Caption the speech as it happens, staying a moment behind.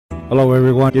Hello,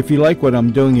 everyone. If you like what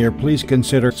I'm doing here, please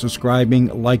consider subscribing,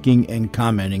 liking, and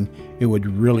commenting. It would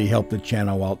really help the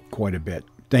channel out quite a bit.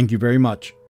 Thank you very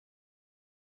much.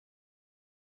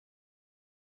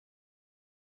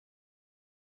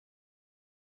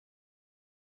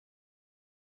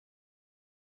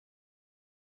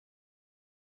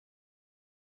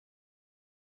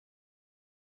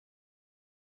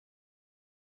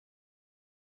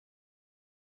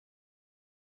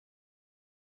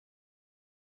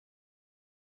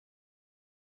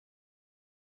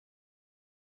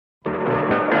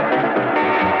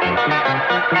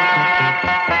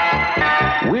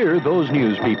 We're those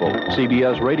news people.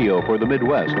 CBS Radio for the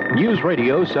Midwest. News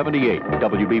Radio 78.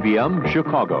 WBBM,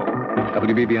 Chicago.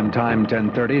 WBBM time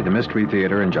 10:30, the Mystery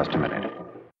Theater in just a minute.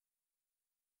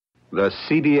 The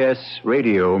CBS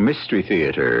Radio Mystery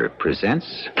Theater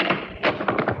presents...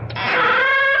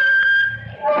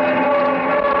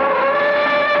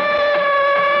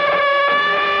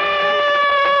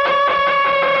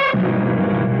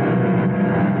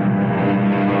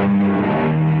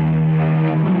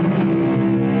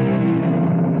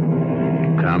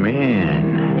 Come in.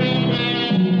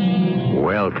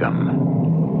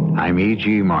 Welcome. I'm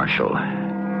E.G. Marshall.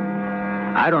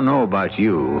 I don't know about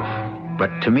you, but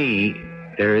to me,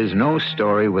 there is no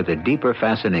story with a deeper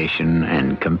fascination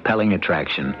and compelling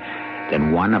attraction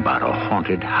than one about a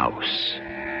haunted house.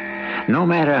 No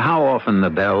matter how often the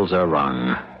bells are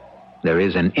rung, there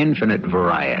is an infinite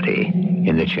variety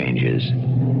in the changes.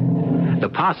 The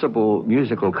possible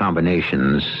musical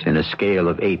combinations in a scale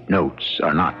of 8 notes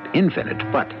are not infinite,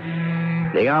 but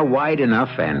they are wide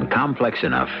enough and complex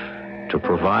enough to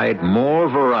provide more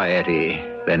variety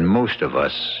than most of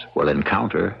us will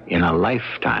encounter in a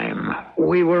lifetime.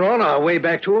 We were on our way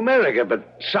back to America,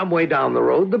 but some way down the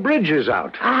road, the bridge is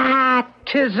out. Ah,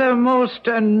 'tis a most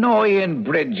annoying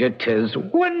bridge, it is.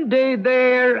 One day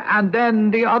there, and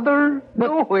then the other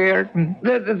nowhere.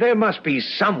 There must be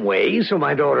some way so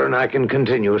my daughter and I can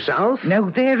continue south. Now,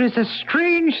 there is a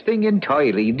strange thing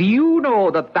entirely. Do you know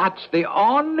that that's the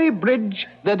only bridge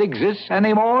that exists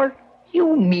anymore?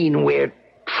 You mean we're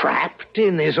trapped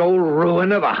in this old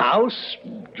ruin of a house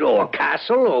or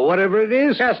castle or whatever it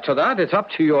is? As to that, it's up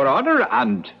to your honor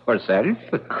and herself.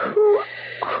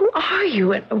 Who are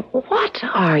you and what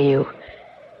are you?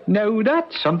 Now,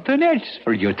 that's something else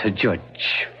for you to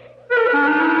judge.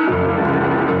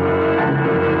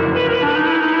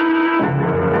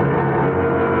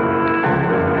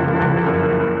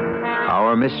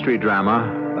 Our mystery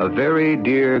drama, A Very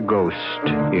Dear Ghost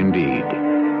Indeed,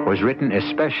 was written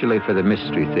especially for the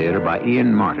Mystery Theater by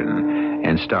Ian Martin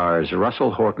and stars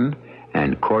Russell Horton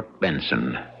and Court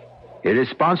Benson. It is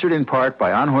sponsored in part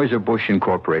by Anheuser-Busch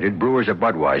Incorporated, Brewers of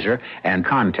Budweiser, and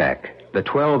Contact, the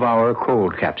 12-hour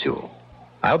cold capsule.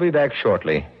 I'll be back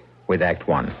shortly with Act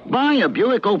One. Buy a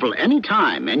Buick Opal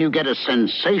anytime, and you get a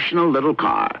sensational little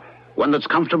car. One that's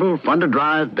comfortable, fun to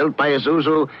drive, built by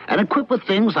Isuzu, and equipped with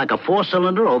things like a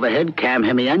 4-cylinder overhead cam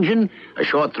Hemi engine, a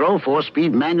short-throw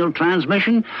 4-speed manual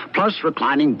transmission, plus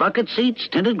reclining bucket seats,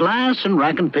 tinted glass, and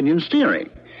rack and pinion steering.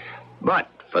 But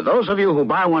for those of you who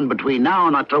buy one between now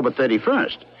and October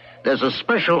 31st, there's a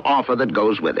special offer that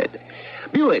goes with it.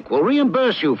 Buick will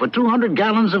reimburse you for 200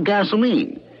 gallons of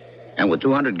gasoline. And with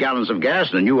 200 gallons of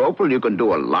gas in a new Opal, you can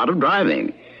do a lot of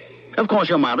driving. Of course,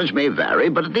 your mileage may vary,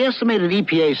 but at the estimated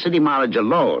EPA city mileage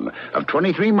alone of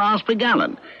 23 miles per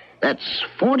gallon, that's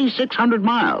 4,600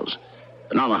 miles.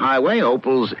 And on the highway,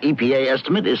 Opal's EPA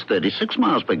estimate is 36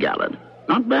 miles per gallon.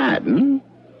 Not bad, hmm?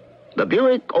 The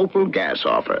Buick Opal gas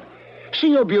offer. See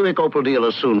your Buick Opal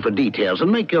dealer soon for details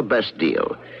and make your best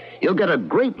deal. You'll get a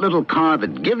great little car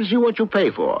that gives you what you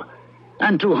pay for.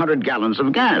 And 200 gallons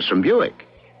of gas from Buick.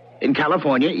 In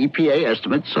California, EPA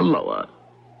estimates are lower.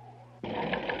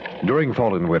 During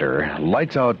fall and winter,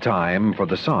 lights-out time for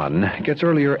the sun gets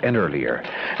earlier and earlier.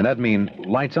 And that means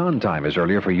lights-on time is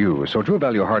earlier for you. So True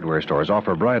Value hardware stores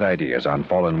offer bright ideas on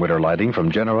fall and winter lighting from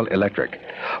General Electric.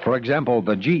 For example,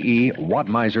 the GE Watt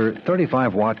Miser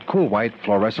 35-watt cool white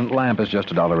fluorescent lamp is just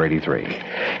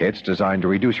 $1.83. It's designed to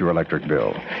reduce your electric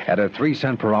bill. At a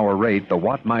 3-cent per hour rate, the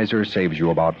Watt Miser saves you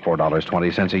about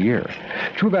 $4.20 a year.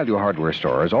 True Value hardware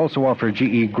stores also offer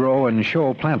GE Grow and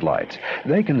Show plant lights.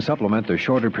 They can supplement the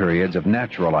shorter periods of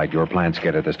natural light your plants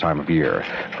get at this time of year.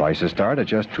 Prices start at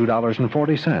just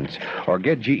 $2.40. Or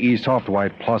get GE Soft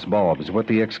White Plus bulbs with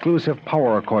the exclusive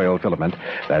power coil filament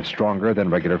that's stronger than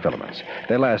regular filaments.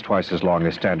 They last twice as long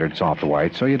as standard soft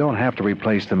white, so you don't have to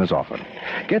replace them as often.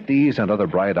 Get these and other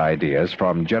bright ideas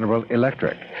from General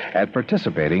Electric at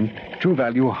participating True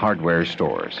Value hardware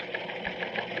stores.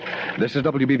 This is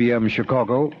WBBM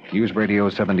Chicago, News Radio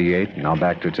 78. Now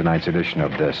back to tonight's edition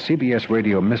of the CBS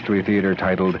Radio Mystery Theater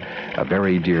titled A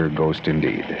Very Dear Ghost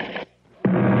Indeed.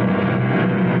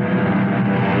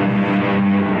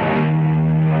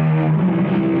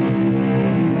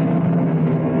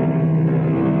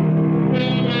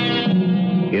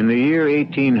 In the year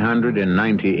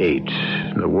 1898,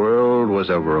 the world was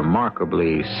a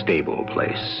remarkably stable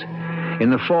place.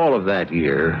 In the fall of that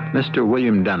year, Mr.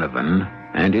 William Donovan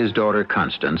and his daughter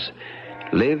Constance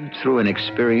lived through an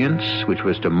experience which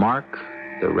was to mark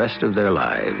the rest of their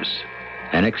lives.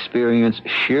 An experience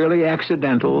sheerly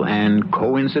accidental and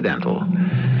coincidental.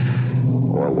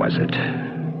 Or was it?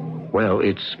 Well,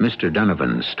 it's Mr.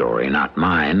 Donovan's story, not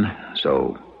mine,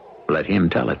 so let him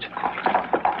tell it.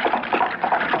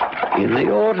 In the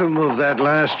autumn of that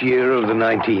last year of the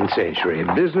 19th century,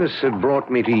 business had brought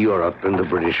me to Europe and the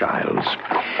British Isles.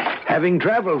 Having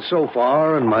traveled so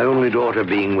far, and my only daughter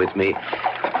being with me,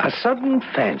 a sudden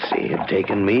fancy had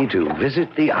taken me to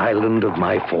visit the island of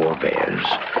my forebears.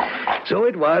 So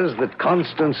it was that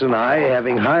Constance and I,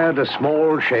 having hired a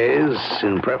small chaise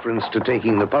in preference to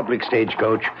taking the public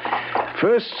stagecoach,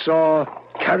 first saw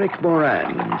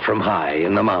Carrick-Moran from high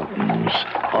in the mountains,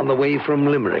 on the way from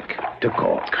Limerick to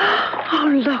Cork.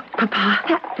 Oh, look, Papa,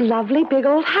 that lovely big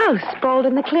old house sprawled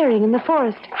in the clearing in the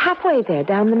forest, halfway there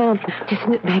down the mountain.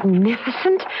 Isn't it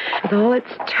magnificent? With all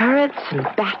its turrets and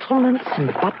battlements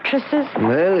and buttresses.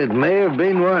 Well, it may have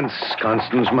been once,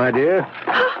 Constance, my dear.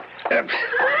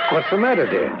 What's the matter,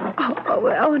 dear?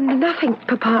 Oh, nothing,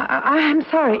 Papa. I'm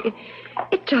sorry.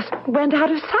 It just went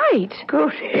out of sight.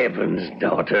 Good heavens,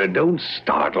 daughter, don't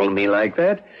startle me like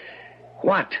that.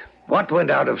 What? What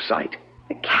went out of sight?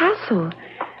 The castle.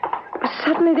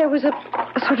 Suddenly there was a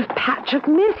sort of patch of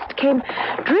mist came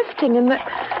drifting, and the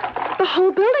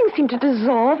whole building seemed to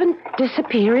dissolve and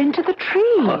disappear into the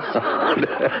trees.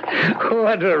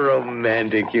 What a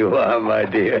romantic you are, my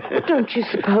dear. Don't you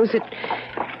suppose it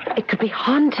could be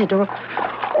haunted or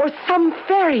some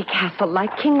fairy castle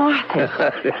like King Arthur's?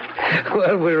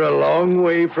 Well, we're a long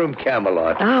way from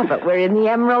Camelot. Ah, but we're in the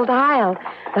Emerald Isle,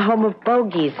 the home of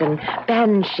bogies and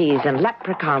banshees and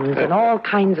leprechauns and all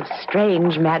kinds of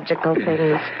strange magical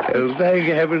things. Well, thank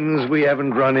heavens we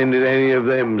haven't run into any of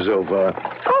them so far.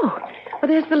 Oh,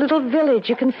 well, there's the little village.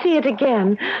 You can see it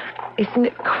again. Isn't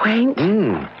it quaint?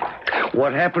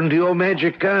 What happened to your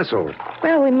magic castle?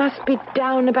 Well, we must be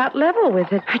down about level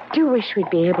with it. I do wish we'd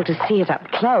be able to see it up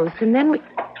close, and then we...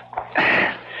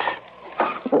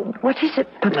 What is it,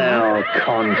 Papa? Oh,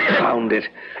 confound it.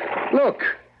 Look,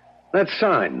 that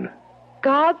sign.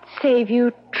 God save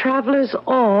you, travelers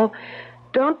all.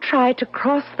 Don't try to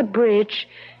cross the bridge.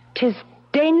 'Tis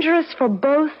dangerous for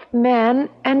both man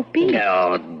and beast.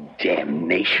 Oh,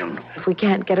 damnation. If we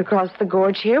can't get across the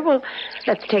gorge here, well,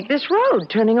 let's take this road,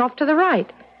 turning off to the right.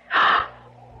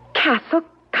 Castle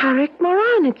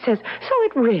Carrick-Moran, it says. So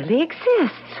it really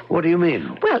exists. What do you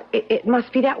mean? Well, it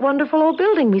must be that wonderful old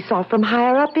building we saw from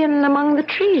higher up in among the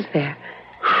trees there.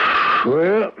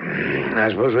 Well, I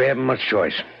suppose we haven't much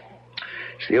choice.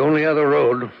 It's the only other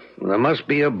road. There must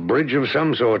be a bridge of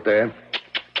some sort there.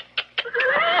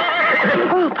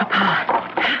 Oh, Papa.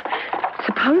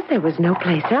 Suppose there was no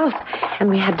place else, and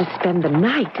we had to spend the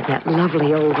night in that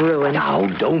lovely old ruin. Now,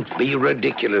 don't be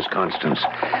ridiculous, Constance.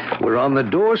 We're on the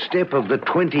doorstep of the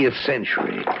 20th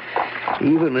century.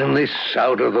 Even in this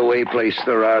out-of-the-way place,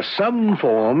 there are some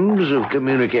forms of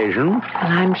communication. Well,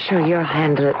 I'm sure you'll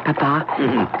handle it, Papa.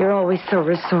 Mm-hmm. You're always so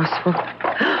resourceful.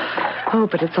 Oh,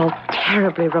 but it's all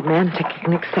terribly romantic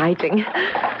and exciting.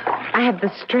 I have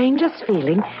the strangest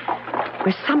feeling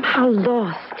we're somehow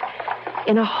lost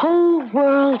in a whole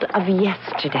world of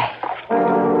yesterday.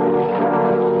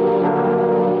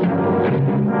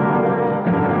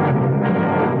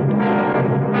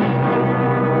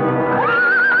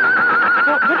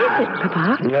 What is it,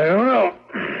 Papa? I don't know.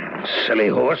 Silly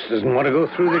horse doesn't want to go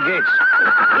through the gates.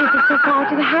 Is it so far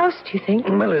to the house, do you think?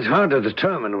 Well, it's hard to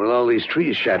determine with all these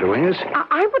trees shadowing us.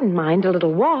 I wouldn't mind a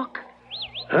little walk.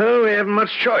 Oh, we haven't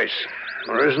much choice.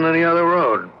 There isn't any other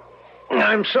road.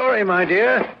 I'm sorry, my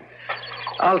dear.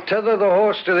 I'll tether the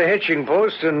horse to the hitching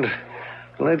post and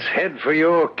let's head for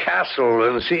your castle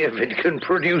and see if it can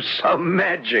produce some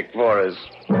magic for us.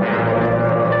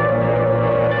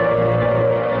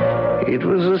 It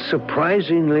was a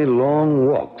surprisingly long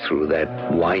walk through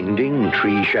that winding,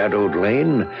 tree-shadowed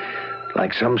lane,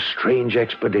 like some strange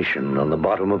expedition on the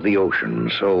bottom of the ocean,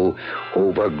 so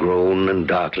overgrown and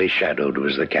darkly shadowed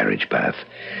was the carriage path.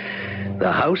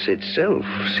 The house itself,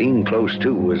 seen close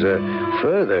to, was a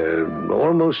further,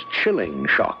 almost chilling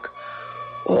shock.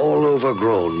 All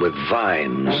overgrown with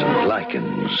vines and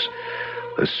lichens,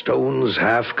 The stones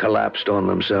half collapsed on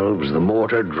themselves, the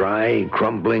mortar dry,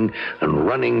 crumbling, and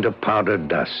running to powdered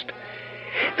dust.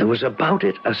 There was about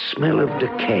it a smell of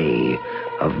decay,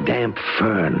 of damp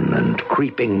fern and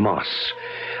creeping moss,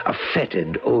 a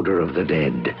fetid odor of the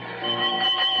dead.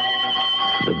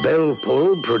 The bell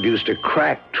pull produced a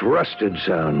cracked, rusted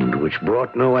sound which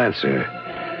brought no answer.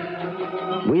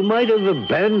 We might have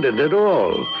abandoned it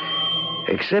all,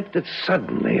 except that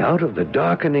suddenly, out of the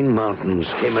darkening mountains,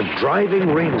 came a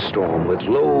driving rainstorm with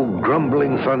low,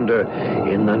 grumbling thunder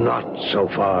in the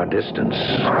not-so-far distance.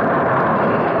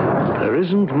 There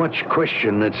isn't much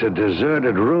question it's a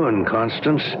deserted ruin,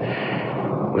 Constance.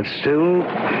 But still,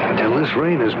 till this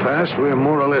rain has passed, we're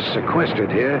more or less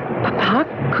sequestered here.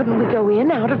 Papa, couldn't we go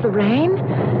in out of the rain?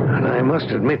 And I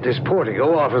must admit this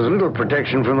portico offers little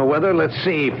protection from the weather. Let's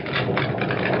see.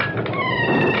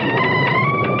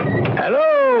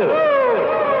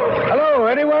 Hello,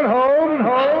 anyone home?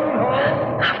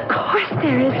 Of course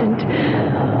there isn't.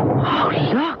 Oh,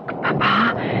 look,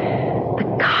 Papa. The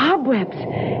cobwebs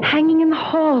hanging in the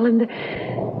hall and the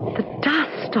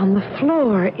dust on the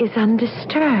floor is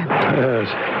undisturbed. Yes.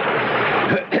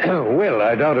 Well,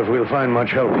 I doubt if we'll find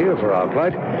much help here for our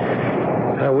plight.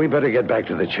 We better get back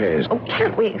to the chairs. Oh,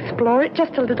 can't we explore it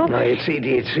just a little? No,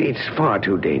 it's far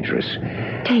too dangerous.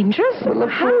 Dangerous? Well,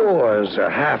 the floors are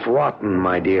half rotten,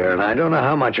 my dear, and I don't know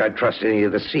how much I trust any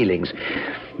of the ceilings,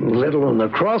 let alone the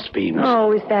cross beams.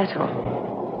 Oh, is that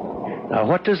all? Now,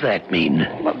 what does that mean?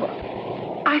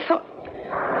 I thought...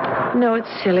 No,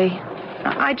 it's silly.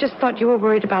 I just thought you were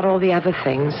worried about all the other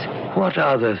things. What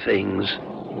other things?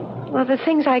 Well, the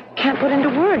things I can't put into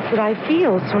words that I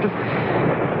feel sort of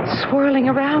swirling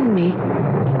around me.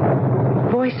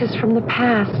 Voices from the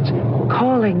past,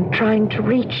 calling, trying to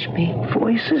reach me.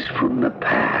 Voices from the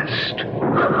past?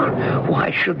 Why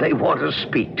should they want to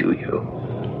speak to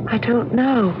you? I don't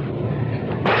know.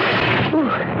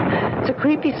 Ooh, it's a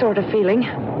creepy sort of feeling.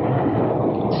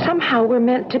 Somehow we're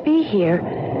meant to be here.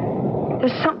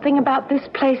 There's something about this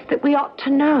place that we ought to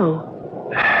know.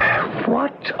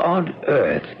 What on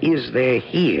earth is there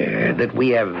here that we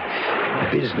have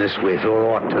business with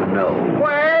or ought to know?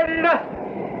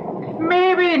 Well,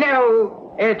 maybe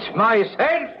now it's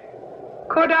myself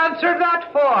could answer that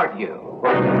for you.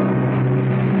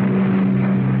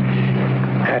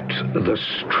 At the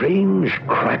strange,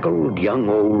 crackled young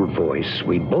old voice,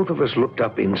 we both of us looked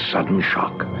up in sudden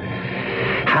shock.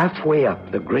 Halfway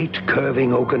up the great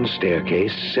curving oaken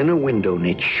staircase, in a window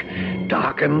niche,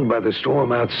 darkened by the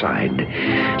storm outside,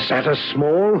 sat a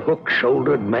small,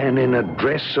 hook-shouldered man in a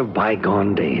dress of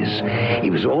bygone days. He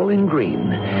was all in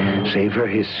green, save for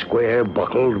his square,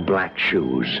 buckled black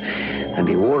shoes, and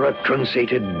he wore a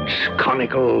truncated,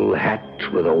 conical hat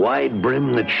with a wide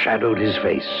brim that shadowed his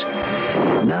face.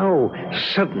 Now,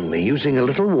 suddenly, using a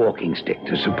little walking stick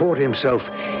to support himself,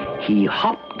 he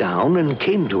hopped down and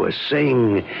came to us,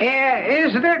 saying...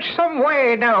 Is there some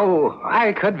way now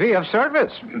I could be of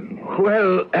service?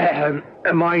 Well,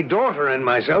 my daughter and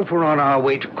myself were on our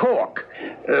way to Cork.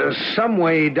 Some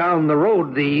way down the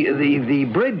road, the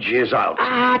bridge is out.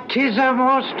 'Tis a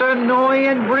most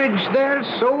annoying bridge there,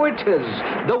 so it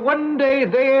is. The one day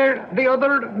there, the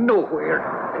other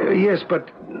nowhere. Yes,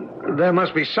 but there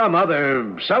must be some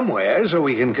other somewhere so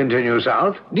we can continue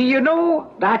south. Do you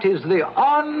know that is the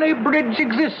only bridge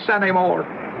exists anymore?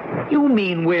 You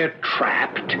mean we're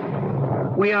trapped?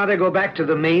 We ought to go back to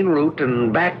the main route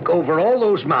and back over all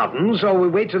those mountains, or we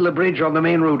wait till the bridge on the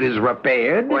main route is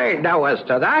repaired? Well, now, as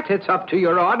to that, it's up to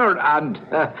your honor and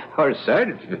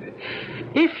herself.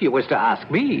 If you was to ask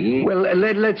me... Well,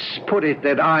 let's put it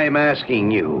that I'm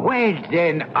asking you. Well,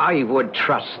 then, I would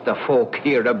trust the folk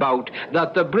hereabout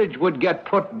that the bridge would get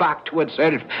put back to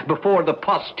itself before the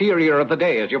posterior of the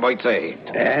day, as you might say.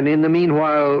 And in the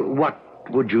meanwhile, what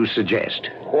would you suggest?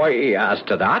 Why, as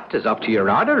to that, is up to your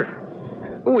honor.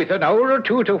 With an hour or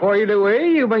two to while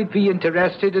away, you might be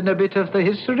interested in a bit of the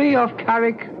history of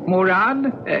Carrick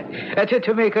Moran.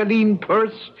 To make a lean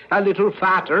purse a little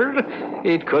fatter,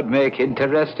 it could make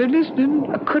interesting listening.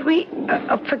 Could we...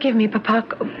 forgive me, Papa.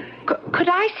 Could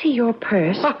I see your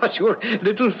purse? Sure.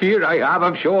 Little fear I have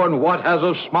of showing what has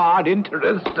of smart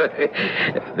interest.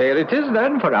 There it is,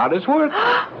 then, for all it's worth.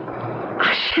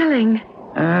 A shilling.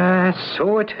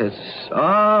 So it is.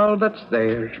 All that's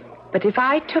there. But if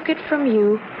I took it from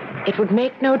you, it would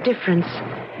make no difference.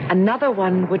 Another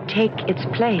one would take its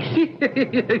place.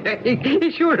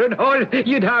 Sure and all,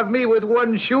 you'd have me with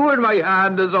one shoe in my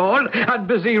hand is all, and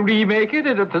busy remaking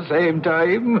it at the same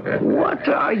time. What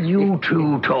are you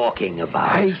two talking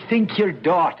about? I think your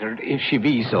daughter, if she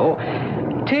be so,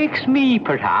 takes me,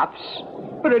 perhaps,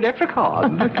 or a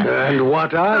leprechaun. And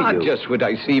what are you? Just what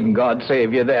I seem, God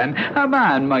save you then. A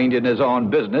man minding his own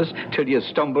business till you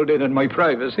stumbled in my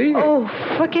privacy. Oh,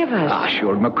 forgive us.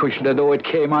 Sure, McCushla, though it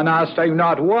came unasked, I'm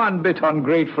not one bit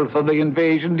ungrateful for the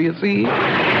invasion, do you see?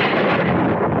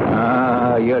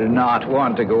 You're not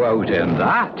one to go out in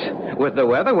that. With the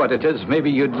weather what it is,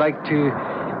 maybe you'd like to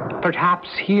perhaps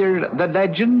hear the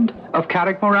legend of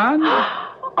Carrickmoran?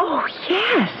 Oh,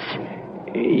 yes.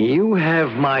 You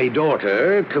have my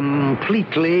daughter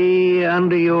completely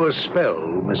under your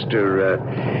spell, Mr.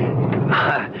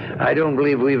 I don't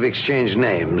believe we've exchanged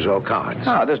names or cards.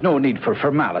 There's no need for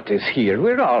formalities here.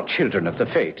 We're all children of the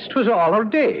fates. 'Twas all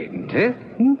ordained, eh?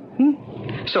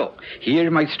 So, hear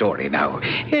my story now.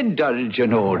 Indulge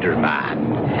an older man.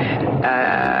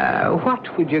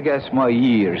 What would you guess my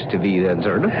years to be then,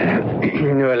 sir?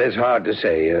 Well, it's hard to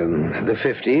say. The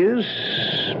 50s?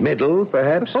 Middle,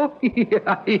 perhaps? Oh,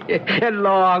 yeah. A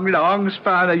long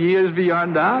span of years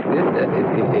beyond that.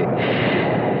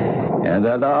 And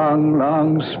a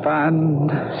long span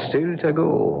still to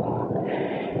go.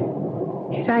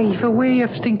 Yet I've a way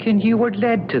of thinking you were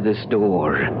led to this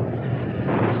door.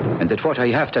 And that what I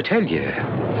have to tell you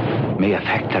may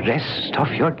affect the rest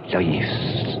of your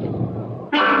lives.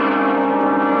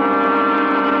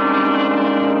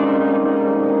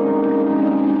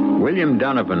 William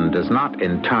Donovan does not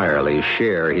entirely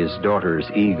share his daughter's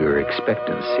eager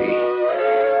expectancy.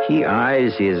 He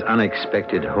eyes his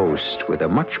unexpected host with a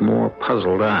much more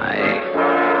puzzled eye.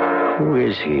 Who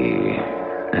is he?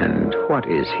 And what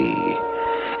is he?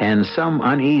 And some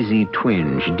uneasy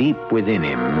twinge deep within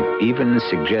him even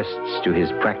suggests to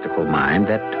his practical mind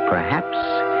that perhaps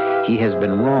he has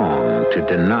been wrong to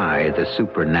deny the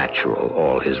supernatural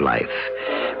all his life.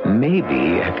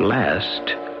 Maybe at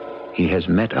last he has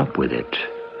met up with it.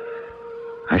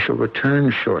 I shall return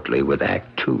shortly with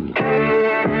Act 2.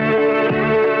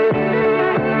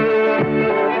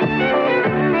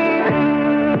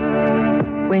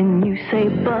 When you say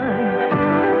bud,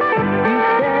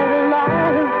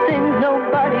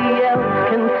 nobody else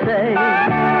can say.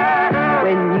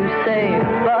 When you say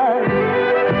bud,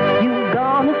 you've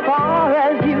gone as far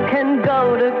as you can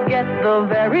go to get the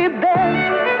very best.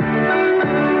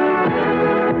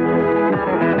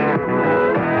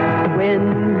 When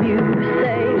you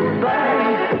say bud,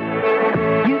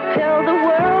 you tell the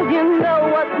world you know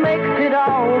what makes it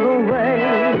all the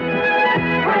way.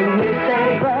 When you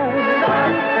say bud,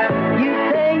 you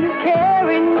say you care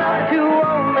enough to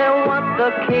only want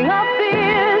the king of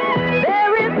beers.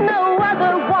 There is no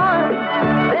other one.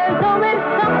 There's only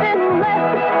something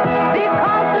left.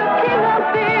 Because the king of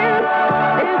beers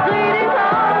is leading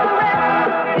all the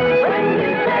rest. When you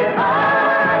say,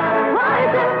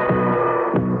 rise up,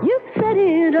 you've said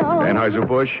it all.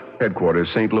 Anheuser-Busch, headquarters,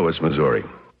 St. Louis, Missouri.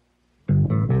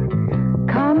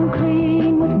 Come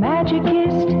clean with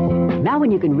Magicist. Now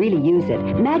when you can really use it,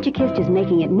 Magicist is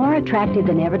making it more attractive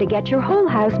than ever to get your whole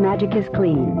house Magicist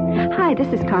clean. Hi, this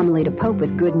is Carmelita Pope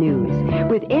with good news.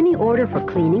 With any order for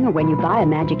cleaning or when you buy a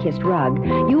Magicist rug,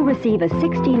 you'll receive a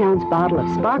 16-ounce bottle of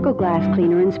Sparkle Glass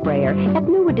Cleaner and Sprayer at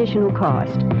no additional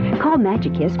cost. Call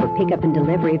Magicist for pickup and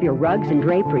delivery of your rugs and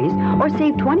draperies, or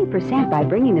save 20% by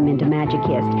bringing them into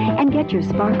Magicist and get your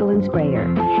Sparkle and Sprayer.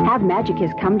 Have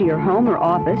Magicist come to your home or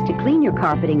office to clean your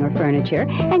carpeting or furniture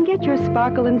and get your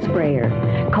Sparkle and Sprayer.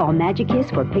 Call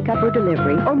Magicist for pickup or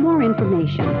delivery or more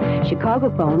information. Chicago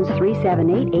phones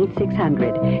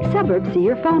 378-8600. Suburbs see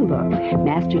your phone book.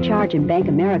 Master Charge and Bank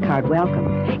Americard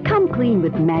welcome. Come clean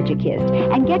with Magicist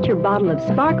and get your bottle of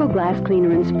Sparkle Glass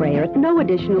Cleaner and Sprayer at no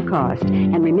additional cost.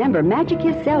 And remember,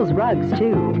 Magicist sells rugs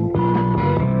too.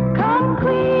 Come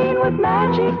clean with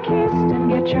Magicist and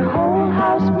get your whole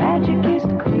house Magicist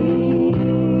clean.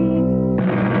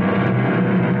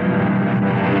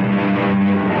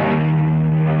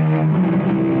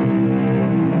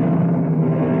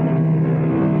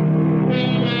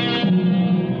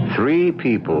 Three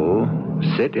people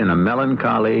sit in a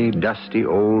melancholy, dusty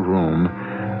old room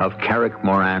of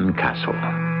Carrickmoran Castle.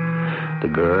 The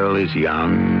girl is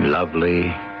young,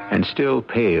 lovely, and still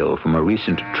pale from a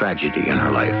recent tragedy in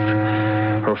her life.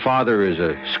 Her father is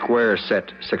a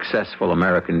square-set, successful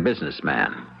American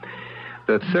businessman.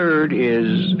 The third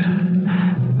is...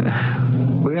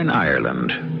 we're in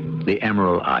Ireland, the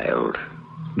Emerald Isle,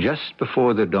 just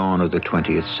before the dawn of the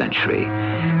 20th century,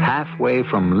 halfway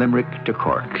from Limerick to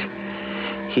Cork.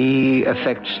 He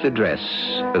affects the dress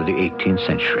of the 18th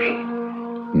century.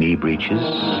 Knee breeches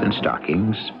and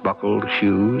stockings, buckled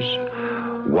shoes,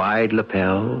 wide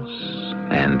lapels,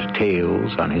 and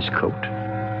tails on his coat.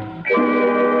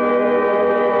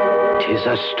 'Tis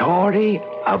a story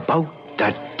about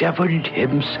the devil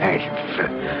himself.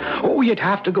 Oh, you'd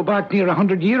have to go back near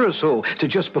 100 years or so to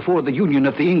just before the union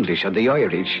of the English and the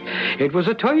Irish. It was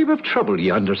a time of trouble,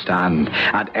 you understand,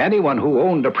 and anyone who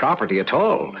owned a property at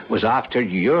all was after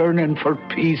yearning for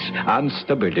peace and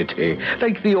stability,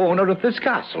 like the owner of this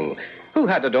castle, who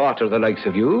had a daughter the likes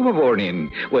of you, Maureen,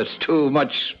 with too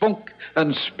much spunk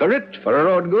and spirit for her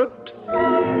own good.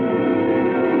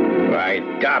 Why,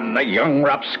 damn the young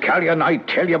rapscallion, I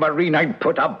tell you, Maureen, I'd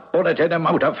put a bullet in him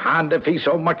out of hand if he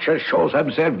so much as shows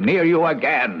himself near you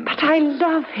again. But I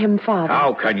love him, Father.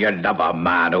 How can you love a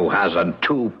man who hasn't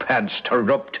 2 pence to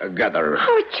rub together?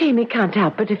 Oh, Jamie can't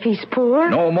help it if he's poor.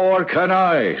 No more can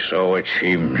I, so it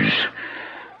seems.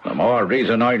 The more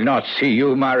reason I'll not see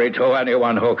you married to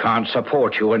anyone who can't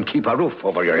support you and keep a roof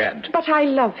over your head. But I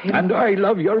love him. And I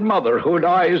love your mother, who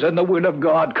lies in the will of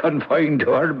God confined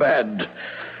to her bed.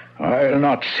 I'll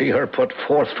not see her put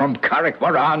forth from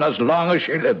Carrickmoran as long as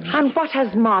she lives. And what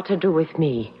has Ma to do with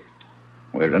me?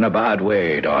 We're in a bad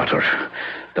way, daughter.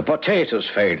 The potatoes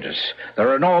failed us. There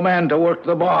are no men to work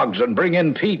the bogs and bring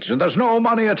in peats, and there's no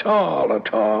money at all.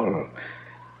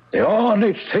 The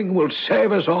only thing will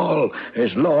save us all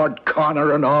is Lord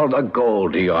Connor and all the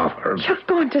gold he offers. You're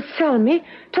going to sell me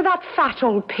to that fat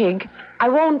old pig. I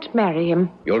won't marry him.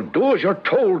 You'll do as you're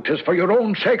told. 'Tis for your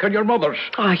own sake and your mother's.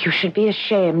 Oh, you should be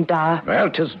ashamed, Da. Well,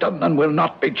 'tis done and will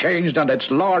not be changed, and it's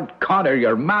Lord Connor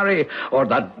you'll marry, or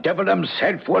the devil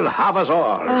himself will have us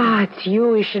all. Ah, it's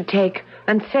you he should take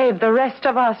and save the rest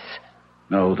of us.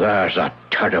 Now, there's a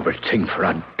terrible thing for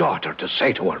a daughter to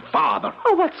say to her father.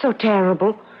 Oh, what's so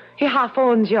terrible? He half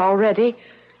owns you already.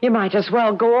 You might as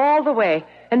well go all the way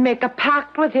and make a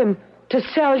pact with him to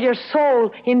sell your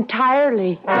soul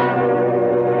entirely.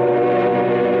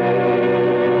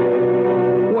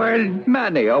 Well,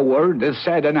 many a word is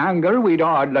said in anger we'd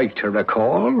all like to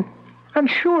recall. And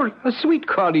sure, a sweet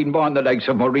Colleen born the likes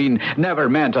of Maureen never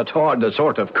meant at all the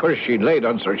sort of curse she'd laid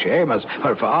on Sir Seamus,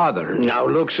 her father. Now,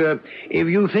 look, sir, if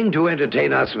you think to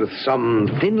entertain us with some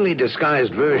thinly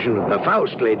disguised version of the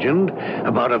Faust legend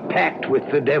about a pact with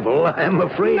the devil, I'm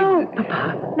afraid... No,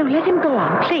 Papa. No, let him go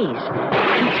on, please.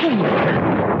 Continue.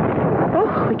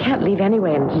 Oh, we can't leave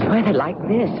anyway in weather like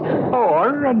this.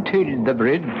 Or until the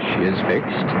bridge is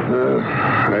fixed.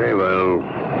 Very well.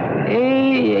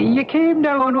 You came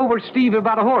down over Steve of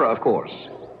Badahora, of course.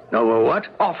 Over what?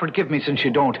 Oh, forgive me since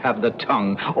you don't have the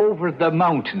tongue. Over the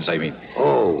mountains, I mean.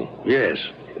 Oh, yes.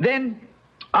 Then,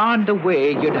 on the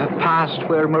way, you'd have passed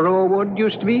where Moreau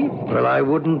used to be? Well, I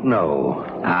wouldn't know.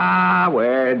 Ah,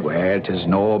 well, 'tis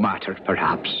no matter,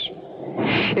 perhaps.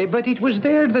 But it was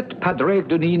there that Padraig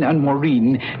Duneen and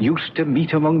Maureen used to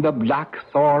meet among the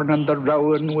blackthorn and the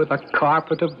rowan, with a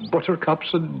carpet of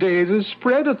buttercups and daisies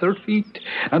spread at their feet,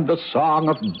 and the song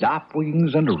of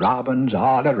lapwings and robins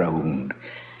all around.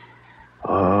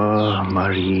 Oh,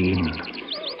 Maureen,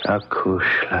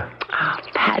 Akushla. Oh,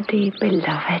 Paddy,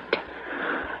 beloved.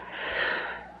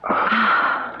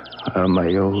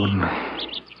 My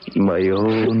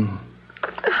own.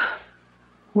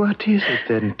 What is it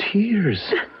then?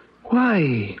 Tears?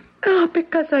 Why? Oh,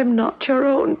 because I'm not your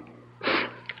own.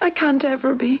 I can't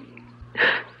ever be.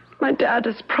 My dad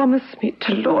has promised me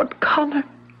to Lord Connor.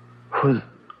 Well,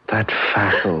 that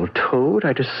fat old toad,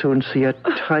 I'd as soon see it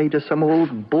tied to some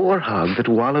old boar hog that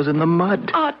wallows in the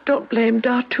mud. Oh, don't blame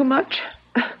Dad too much.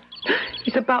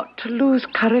 He's about to lose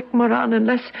Carrickmoran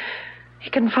unless he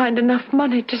can find enough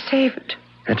money to save it.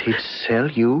 And he'd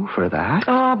sell you for that?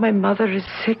 Oh, my mother is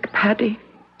sick, Paddy.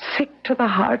 Sick to the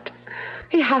heart.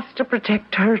 He has to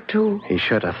protect her, too. He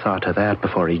should have thought of that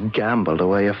before he gambled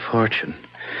away a fortune.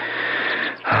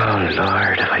 Oh,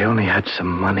 Lord, if I only had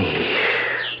some money.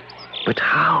 But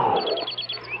how?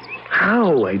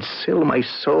 How? I'd sell my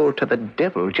soul to the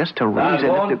devil just to raise it.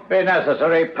 That won't be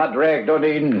necessary, Padraig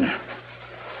Duneen.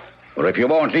 Or if you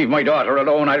won't leave my daughter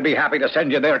alone, I'll be happy to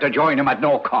send you there to join him at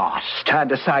no cost.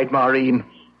 Stand aside, Maureen.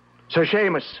 Sir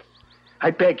Seamus,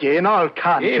 I beg you, in all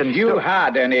conscience... If you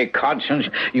had any conscience,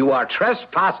 you are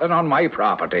trespassing on my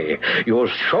property. You'll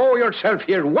show yourself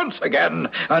here once again,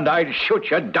 and I'll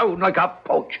shoot you down like a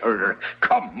poacher.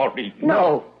 Come, Maureen.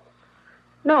 No,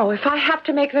 if I have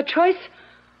to make the choice,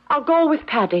 I'll go with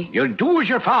Paddy. You'll do as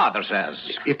your father says.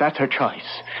 If that's her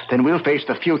choice, then we'll face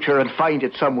the future and find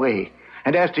it some way.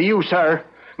 And as to you, sir,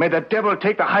 may the devil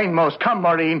take the hindmost. Come,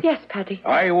 Maureen. Yes, Paddy.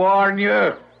 I warn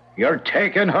you. You're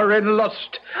taking her in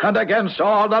lust and against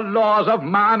all the laws of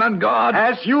man and God.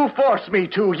 As you forced me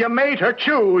to. You made her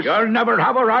choose. You'll never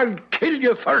have her. I'll kill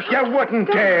you first. You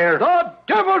wouldn't dare. The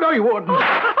devil I wouldn't.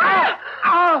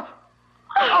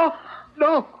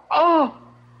 No.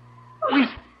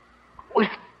 With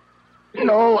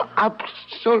no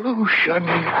absolution.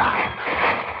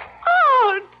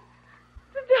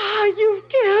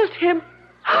 killed him.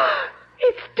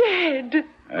 It's dead.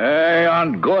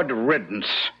 And good riddance.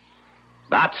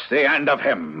 That's the end of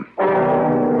him.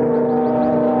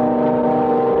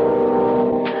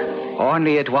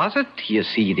 Only it wasn't, you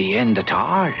see, the end at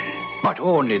all, but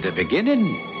only the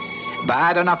beginning.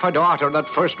 Bad enough a daughter that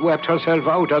first wept herself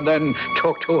out and then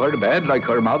took to her bed like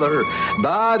her mother.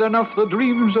 Bad enough the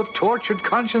dreams of tortured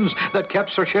conscience that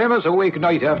kept Sir Seamus awake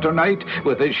night after night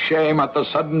with his shame at the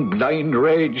sudden blind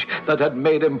rage that had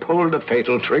made him pull the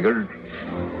fatal trigger.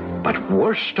 But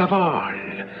worst of all,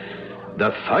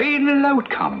 the final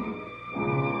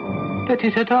outcome, that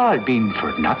it had all been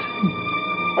for nothing.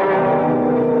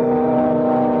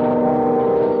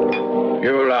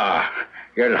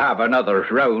 You'll have another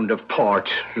round of port,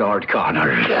 Lord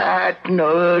Connor.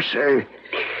 No, sir.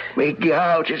 My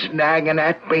gout is nagging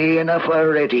at me enough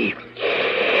already.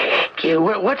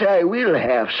 What I will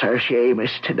have, Sir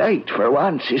Seamus, tonight, for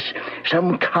once, is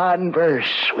some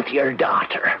converse with your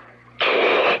daughter.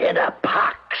 In a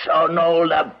pox on all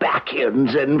the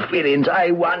back-ends and fillings.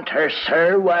 I want her,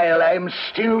 sir, while I'm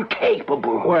still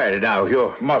capable. Well, now,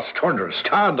 you must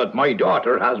understand that my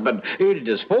daughter has been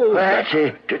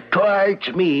ill-disposed. Towards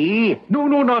me? No,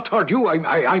 not toward you.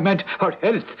 I meant her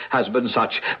health has been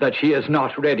such that she is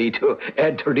not ready to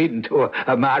enter into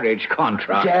a marriage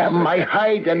contract. Damn my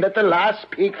hide, and let the lass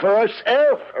speak for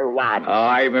herself for once.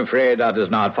 I'm afraid that is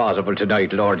not possible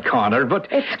tonight, Lord Connor, but...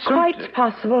 It's quite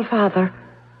possible, Father.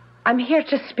 I'm here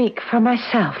to speak for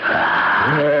myself.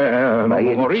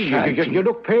 Maureen, you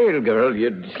look pale, girl.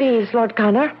 Please, Lord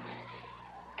Connor.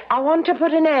 I want to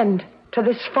put an end to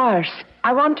this farce.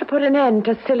 I want to put an end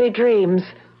to silly dreams,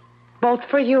 both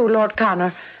for you, Lord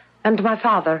Connor, and my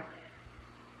father.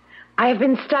 I have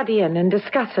been studying and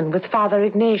discussing with Father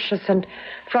Ignatius, and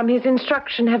from his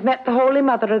instruction have met the Holy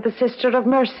Mother of the Sister of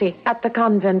Mercy at the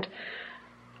convent.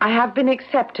 I have been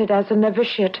accepted as a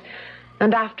novitiate,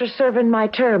 and after serving my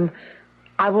term,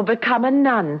 I will become a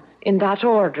nun in that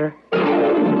order.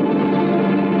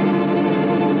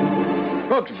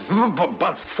 But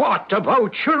what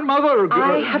about your mother, girl?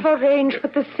 I have arranged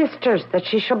with the sisters that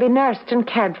she shall be nursed and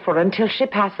cared for until she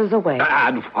passes away.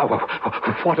 And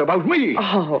what about me?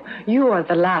 Oh, you are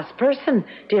the last person,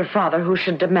 dear Father, who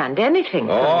should demand anything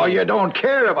Oh, from me. You don't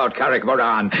care about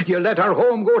Carrickmoran. You let our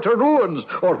home go to ruins,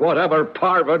 or whatever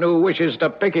parvenu wishes to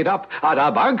pick it up at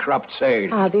a bankrupt sale.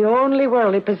 The only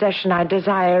worldly possession I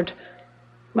desired,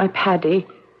 my Paddy,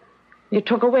 you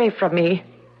took away from me.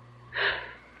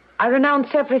 I renounce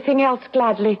everything else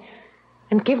gladly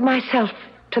and give myself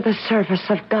to the service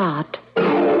of God.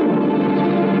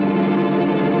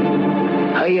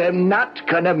 I am not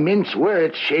gonna mince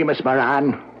words, Seamus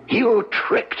Moran. You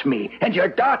tricked me, and your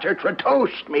daughter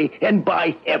traduced me, and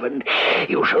by heaven,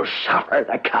 you shall suffer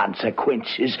the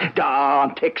consequences.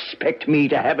 Don't expect me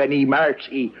to have any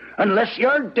mercy. Unless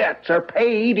your debts are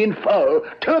paid in full,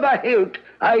 to the hilt,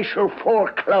 I shall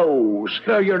foreclose.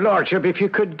 Your Lordship, if you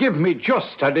could give me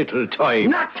just a little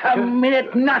time. Not a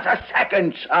minute, not a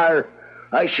second, sir.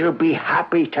 I shall be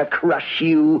happy to crush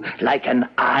you like an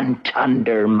ant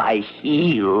under my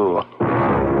heel.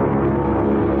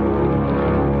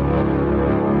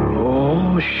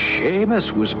 Oh,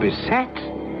 Seamus was beset.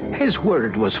 His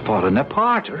world was falling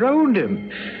apart around him.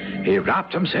 He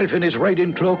wrapped himself in his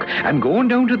riding cloak and going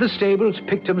down to the stables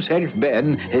picked himself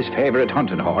Ben, his favourite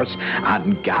hunting horse,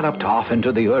 and galloped off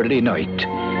into the early night.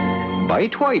 By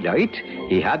twilight,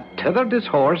 he had tethered his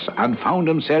horse and found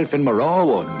himself in Moraw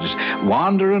Woods,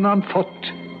 wandering on foot,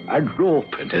 a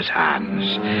rope in his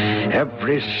hands.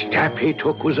 Every step he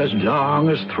took was as long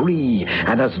as 3,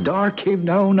 and as dark came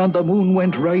down and the moon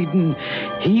went riding,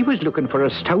 he was looking for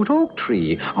a stout oak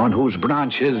tree on whose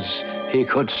branches he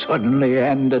could suddenly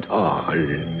end it all.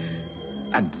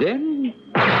 And then,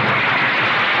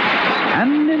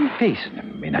 standing facing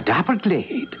him in a dapper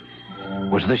glade,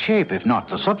 was the shape, if not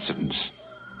the substance,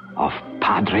 of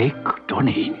Padraig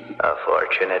Dunne. A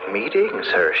fortunate meeting,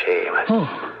 Sir Seamus.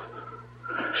 Oh.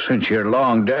 Since you're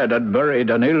long dead and buried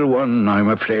an ill one, I'm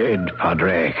afraid,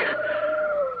 Padraig.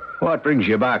 What brings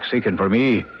you back seeking for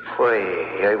me?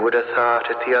 Why, I would have thought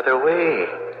it the other way.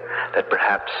 That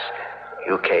perhaps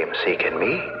you came seeking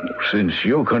me. Since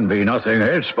you can be nothing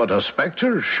else but a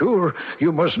spectre, sure,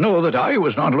 you must know that I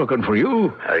was not looking for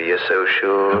you. Are you so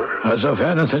sure? As of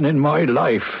anything in my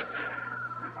life,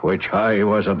 which I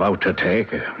was about to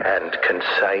take. And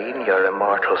consign your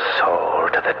immortal soul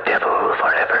to the devil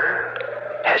forever,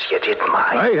 as you did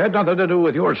mine. I had nothing to do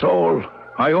with your soul.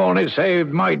 I only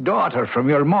saved my daughter from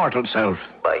your mortal self.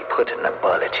 By putting a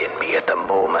bullet in me at the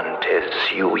moment,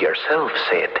 as you yourself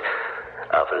said,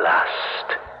 of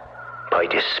lust. by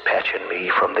dispatching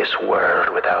me from this world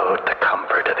without the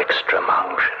comfort of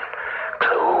extreme-unction,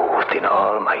 clothed in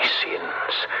all my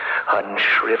sins,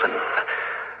 unshriven.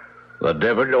 The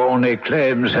devil only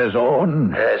claims his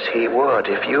own. As he would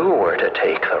if you were to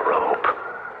take the rope.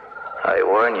 I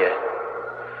warn you,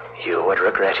 you would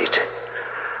regret it.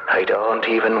 I don't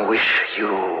even wish you,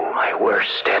 my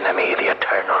worst enemy, the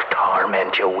eternal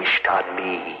torment you wished on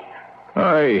me.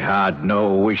 I had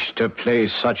no wish to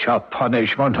place such a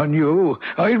punishment on you.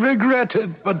 I regret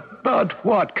it, but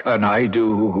what can I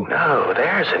do? Now,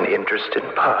 there's an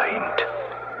interesting point.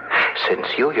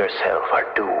 Since you yourself are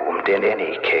doomed in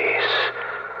any case,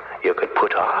 you could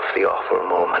put off the awful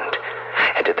moment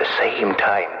and at the same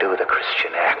time do the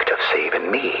Christian act of saving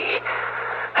me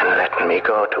and letting me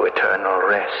go to eternal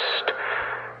rest.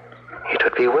 It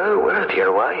would be well worth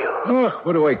your while. Oh,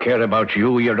 what do I care about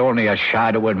you? You're only a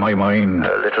shadow in my mind.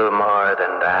 A little more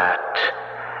than that.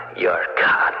 Your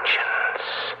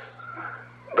conscience.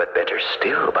 But better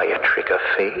still, by a trick of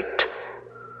fate,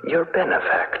 your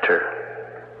benefactor.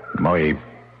 My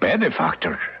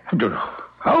benefactor?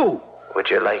 How? Would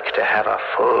you like to have a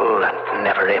full and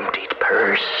never-emptied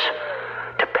purse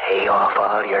to pay off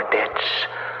all your debts?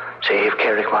 Save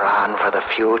Carrick-Moran for the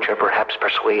future, perhaps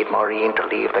persuade Maureen to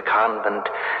leave the convent.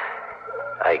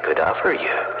 I could offer you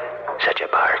such a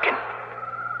bargain.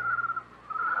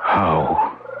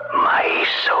 How? My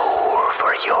soul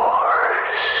for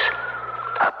yours.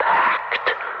 A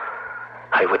pact.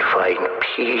 I would find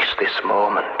peace this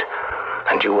moment,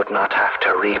 and you would not have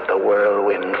to reap the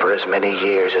whirlwind for as many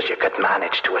years as you could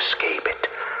manage to escape it.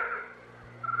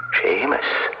 Seamus,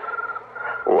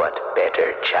 what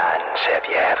better chance have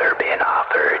you ever been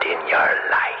offered in your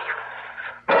life?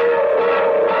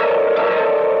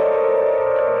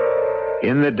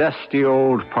 In the dusty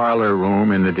old parlor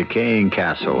room in the decaying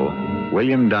castle,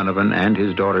 William Donovan and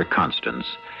his daughter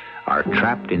Constance are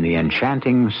trapped in the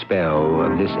enchanting spell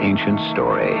of this ancient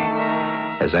story,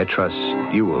 as I trust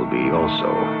you will be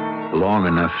also, long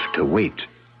enough to wait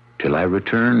till I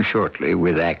return shortly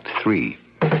with Act 3.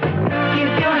 Give your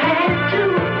hand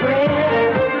to a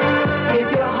friend.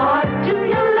 Give your heart to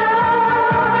your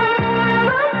love.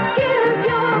 But give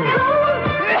your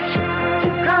coat to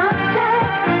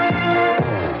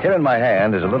contact. Here in my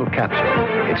hand is a little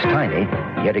capsule. It's tiny,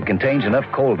 yet it contains enough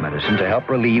cold medicine to help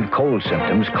relieve cold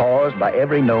symptoms caused by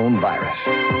every known virus.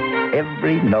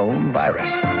 Every known virus.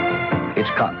 It's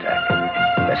Contact.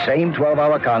 The same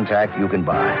 12-hour Contact you can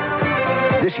buy.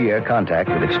 This year, Contact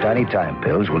with its tiny time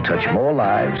pills will touch more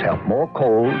lives, help more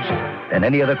colds than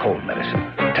any other cold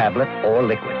medicine, tablet or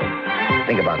liquid.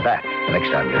 Think about that next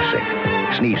time you're sick,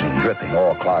 sneezing, dripping,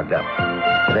 or clogged up.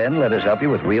 Then let us help you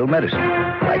with real medicine,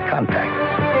 like Contact.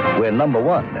 We're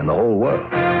 #1 in the whole world,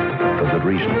 for good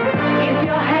reason. Give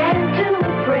your hand to a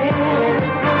friend.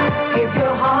 Give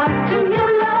your heart to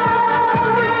your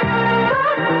love. But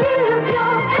give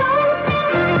your coat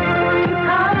to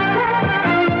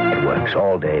contact. It works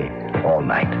all day, all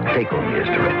night. Take home years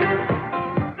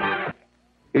direct.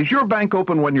 Is your bank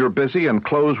open when you're busy and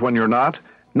closed when you're not?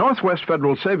 Northwest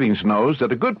Federal Savings knows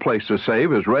that a good place to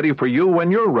save is ready for you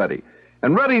when you're ready,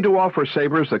 and ready to offer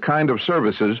savers the kind of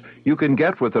services you can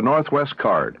get with the Northwest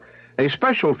Card, a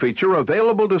special feature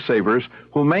available to savers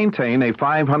who maintain a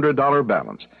 $500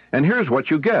 balance. And here's what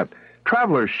you get: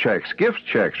 traveler's checks, gift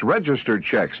checks, registered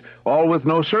checks, all with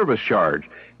no service charge.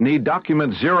 Need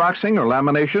document Xeroxing or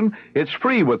lamination? It's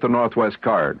free with the Northwest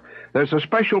Card. There's a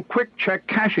special quick check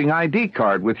cashing ID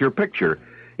card with your picture.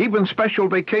 Even special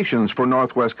vacations for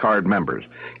Northwest Card members.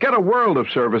 Get a world of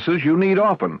services you need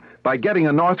often by getting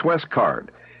a Northwest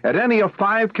Card at any of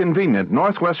 5 convenient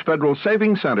Northwest Federal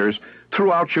Savings Centers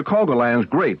throughout Chicagoland's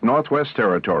great Northwest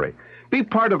Territory. Be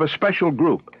part of a special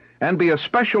group and be a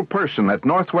special person at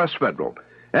Northwest Federal.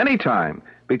 Anytime,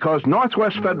 because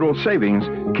Northwest Federal Savings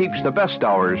keeps the best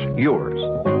hours yours.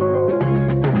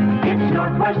 It's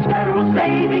Northwest Federal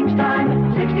Savings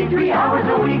Time, 63 hours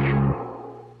a week.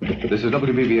 This is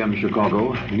WBBM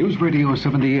Chicago, News Radio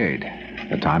 78,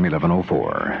 the time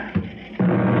 11:04.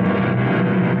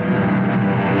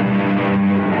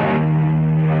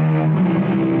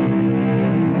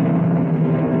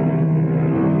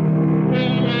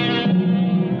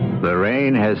 The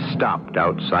rain has stopped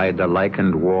outside the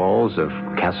lichened walls of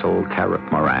Castle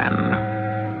Carrick-Moran,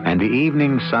 and the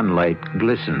evening sunlight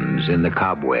glistens in the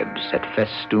cobwebs that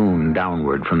festoon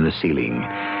downward from the ceiling,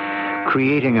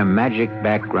 creating a magic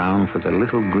background for the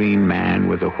little green man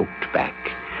with a hooked back,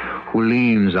 who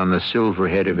leans on the silver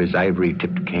head of his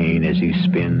ivory-tipped cane as he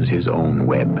spins his own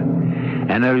web,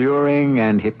 an alluring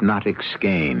and hypnotic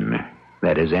skein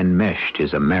that has enmeshed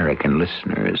his American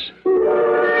listeners.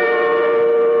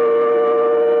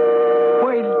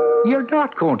 You're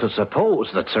not going to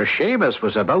suppose that Sir Seamus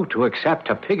was about to accept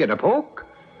a pig in a poke?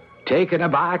 Taken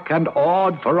aback and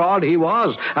awed for all he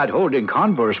was at holding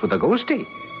converse with a ghostie,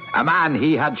 a man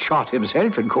he had shot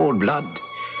himself in cold blood.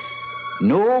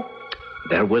 No,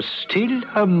 there was still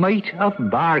a mite of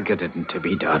bargaining to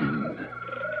be done.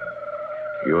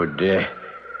 You'd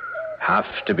have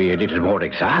to be a little more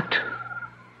exact.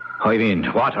 I mean,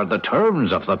 what are the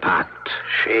terms of the pact?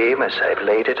 Seamus, I've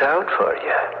laid it out for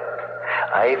you.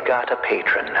 I've got a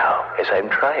patron now, as I'm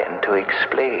trying to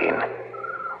explain.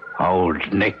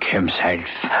 Old Nick himself.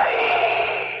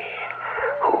 Aye.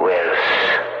 Who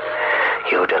else?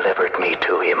 You delivered me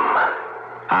to him.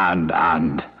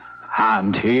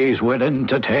 And he's willing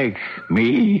to take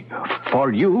me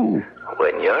for you.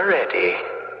 When you're ready,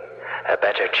 a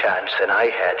better chance than I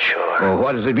had, sure. Oh,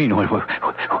 what does it mean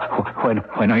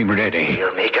when I'm ready?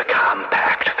 We'll make a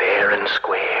compact fair and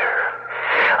square.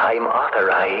 I'm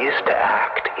authorized to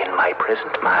act in my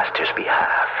present master's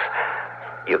behalf.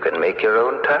 You can make your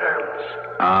own terms.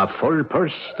 A full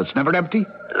purse that's never empty?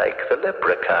 Like the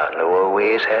leprechaun who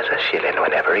always has a shilling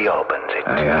whenever he opens it.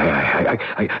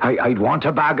 I'd want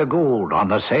a bag of gold on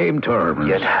the same terms.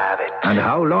 You'd have it. And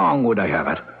how long would I have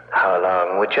it? How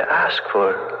long would you ask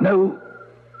for? No,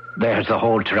 there's the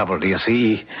whole trouble, do you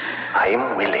see?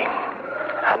 I'm willing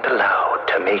and allowed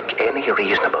to make any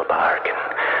reasonable bargain.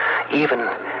 Even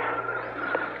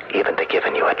to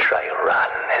giving you a trial run,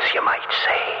 as you might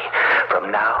say,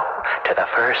 from now to the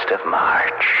 1st of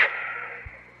March.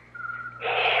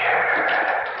 Here.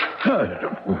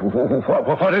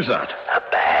 What is that? A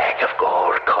bag of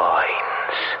gold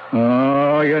coins.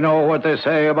 Oh, you know what they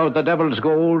say about the devil's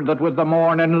gold, that with the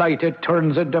morning light it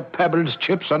turns into pebbles,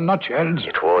 chips, and nutshells.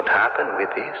 It won't happen with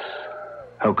this.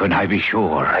 How can I be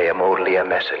sure? I am only a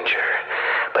messenger,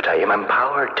 but I am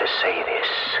empowered to say this.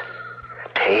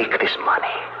 Take this money.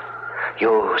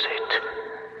 Use it.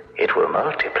 It will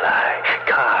multiply.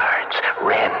 Cards,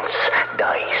 rents,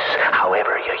 dice,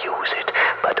 however you use it.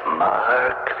 But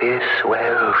mark this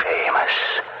well, Seamus.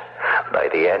 By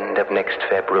the end of next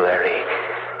February,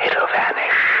 it'll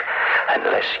vanish.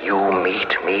 Unless you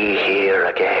meet me here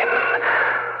again.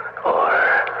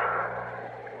 Or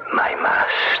my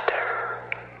master.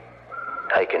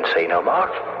 I can say no more.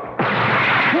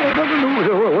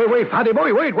 No, wait, Paddy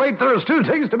boy, wait. There are still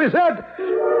things to be said.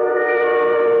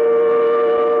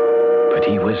 But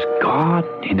he was gone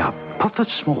in a puff of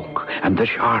smoke and the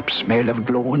sharp smell of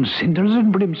glowing cinders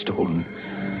and brimstone.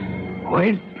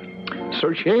 Well,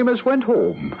 Sir Seamus went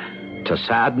home to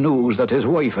sad news that his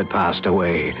wife had passed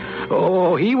away.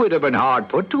 Oh, he would have been hard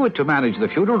put to it to manage the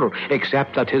funeral,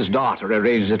 except that his daughter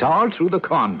arranged it all through the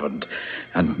convent.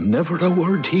 And never a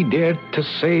word he dared to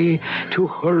say to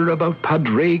her about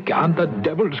Padraig and the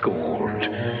devil's gold.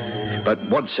 But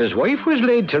once his wife was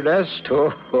laid to rest,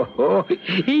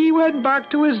 he went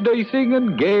back to his dicing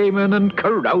and gaming and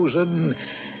carousing.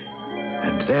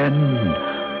 And then,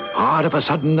 all of a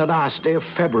sudden, the last day of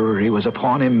February was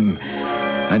upon him,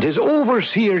 and his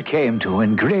overseer came to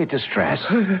in great distress.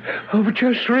 I've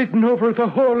just ridden over the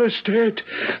whole estate,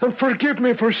 and forgive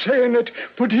me for saying it,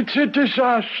 but it's a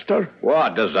disaster.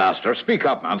 What disaster? Speak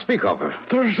up, man, speak up.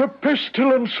 There's a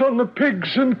pestilence on the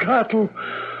pigs and cattle.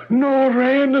 No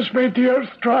rain has made the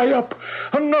earth dry up,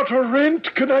 and not a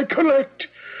rent can I collect.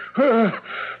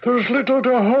 There's little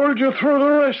to hold you through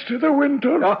the rest of the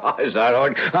winter. Oh, is that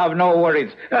all? Have no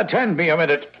worries. Attend me a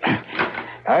minute.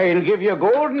 I'll give you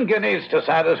golden guineas to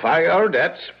satisfy our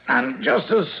debts. And just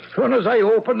as soon as I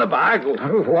open the bag,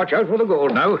 watch out for the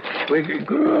gold now.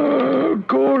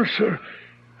 Gold, sir.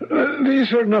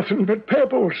 These are nothing but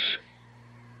pebbles.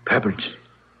 Pebbles?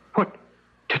 What?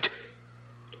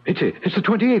 It's the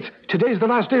 28th. Today's the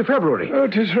last day of February. Oh,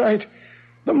 it is right.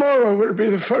 The morrow will be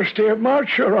the first day of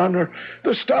March, Your Honor.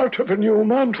 The start of a new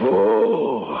month.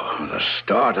 Oh, the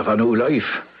start of a new life.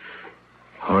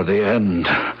 Or the end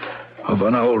of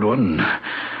an old one.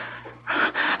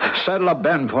 Saddle up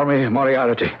Ben for me,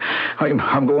 Moriarty.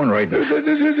 I'm going riding.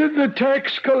 The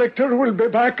tax collector will be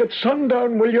back at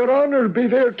sundown. Will Your Honor be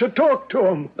there to talk to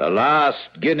him? The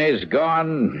last guinea's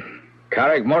gone.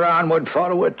 Carrick Moran would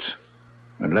follow it.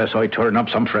 Unless I turn up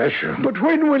some fresh. But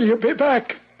when will you be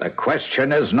back? The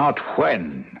question is not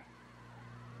when,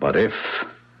 but if.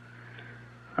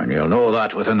 And you'll know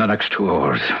that within the next 2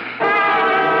 hours.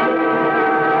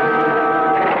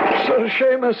 Sir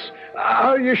Seamus,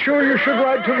 are you sure you should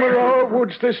ride to Moraw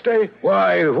Woods this day?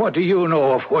 Why, what do you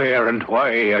know of where and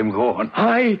why I'm going?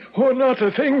 Not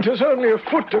a thing. 'Tis only a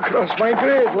foot to cross my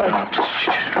grave, lad.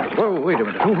 Oh, wait a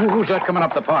minute. Who's that coming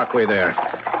up the parkway there?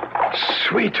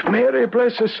 Sweet Mary,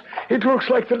 bless us. It looks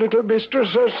like the little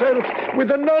mistress herself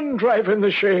with a nun driving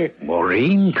the shay.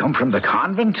 Maureen come from the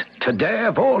convent? Today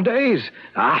of all days?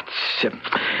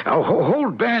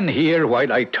 Hold Ben here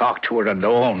while I talk to her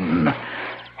alone.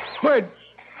 Well,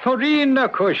 Maureen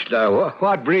Kushla,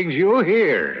 what brings you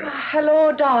here?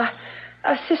 Hello, Da.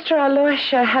 Sister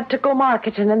Aloysia had to go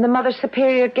marketing, and the Mother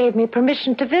Superior gave me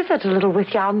permission to visit a little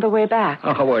with you on the way back.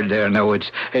 Oh, well, there, now,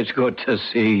 it's good to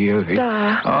see you.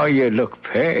 Da. Oh, you look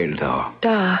pale, though.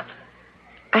 Da,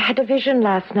 I had a vision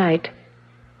last night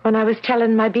when I was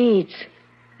telling my beads.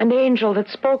 An angel that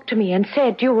spoke to me and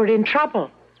said you were in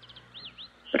trouble.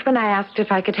 But when I asked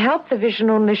if I could help, the vision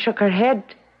only shook her head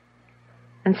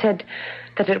and said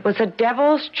that it was a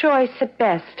devil's choice at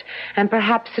best, and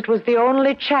perhaps it was the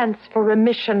only chance for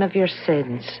remission of your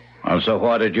sins. Well, so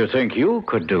what did you think you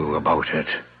could do about it?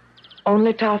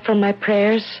 Only to offer my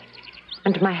prayers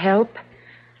and my help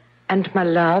and my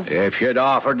love. If you'd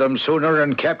offered them sooner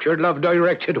and kept your love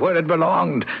directed where it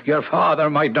belonged, your father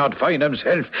might not find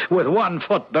himself with one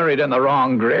foot buried in the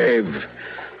wrong grave.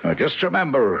 Now, just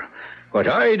remember, what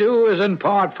I do is in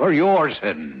part for your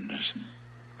sins,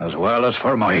 as well as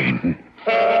for mine.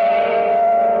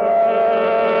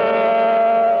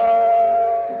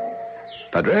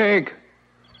 Padraig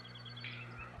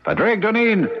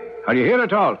Duneen, are you here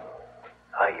at all?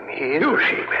 I'm here,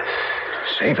 Seamus.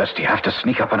 Safest, do you have to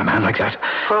sneak up on a man like that?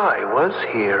 I was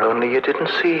here, only you didn't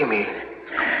see me.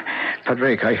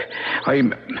 Padraig,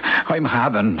 I'm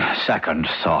having second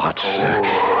thoughts.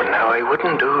 Oh, now I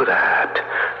wouldn't do that.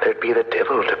 There'd be the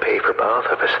devil to pay for both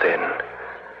of us then.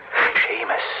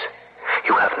 Seamus,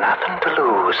 you have nothing to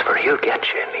lose, for he'll get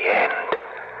you in the end.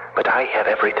 But I have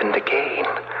everything to gain,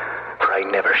 for I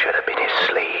never should have been his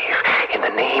slave. In the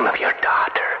name of your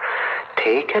daughter,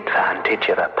 take advantage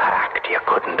of a pact you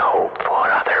couldn't hope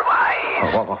for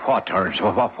otherwise. What terms?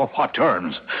 What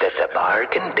terms? That the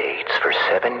bargain dates for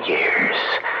 7 years,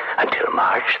 until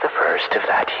March the 1st of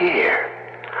that year.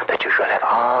 That you shall have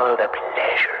all the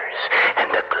pleasures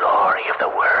and the glory of the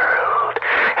world,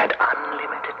 and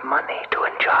unlimited money to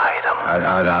enjoy them.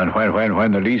 And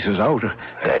when the lease is out?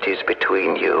 That is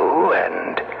between you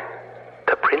and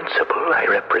the principal I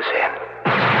represent.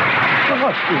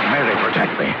 Oh, sweet Mary,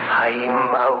 protect me.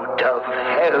 I'm out of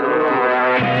hell.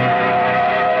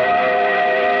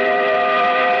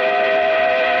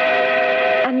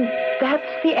 And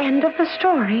that's the end of the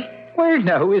story? Well,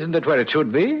 now, isn't it where it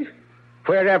should be?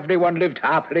 Where everyone lived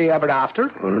happily ever after?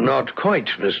 Well, not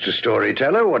quite, Mr.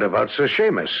 Storyteller. What about Sir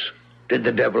Seamus? Did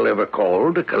the devil ever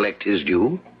call to collect his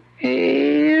due?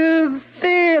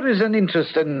 There is an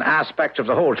interesting aspect of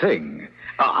the whole thing.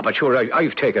 But sure,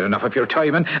 I've taken enough of your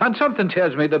time, and something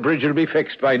tells me the bridge will be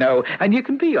fixed by now, and you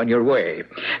can be on your way.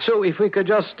 So if we could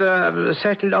just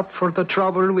settle up for the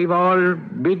trouble we've all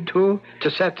been to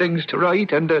set things to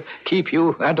right and keep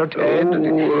you entertained.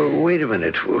 Oh, wait a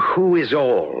minute. Who is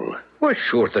all? Well,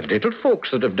 sure, the little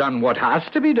folks that have done what has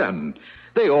to be done.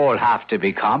 They all have to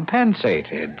be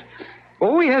compensated.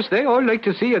 Oh, yes, they all like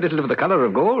to see a little of the colour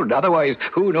of gold. Otherwise,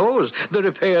 who knows, the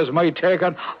repairs might take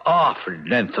an awful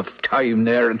length of time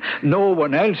there, and no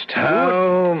one else to do it.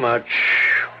 How much?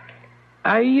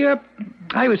 I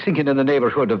was thinking in the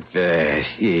neighbourhood of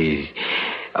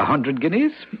 100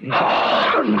 guineas.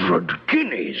 100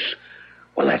 guineas?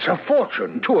 Well, that's a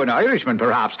fortune. To an Irishman,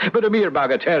 perhaps, but a mere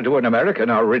bagatelle to an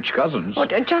American or rich cousins. Oh,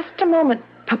 just a moment,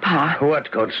 Papa. What,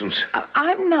 Constance?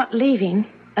 I'm not leaving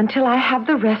until I have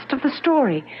the rest of the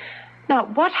story. Now,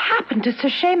 what happened to Sir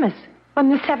Seamus when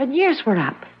the 7 years were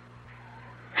up?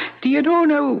 Do you know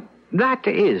now, that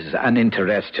is an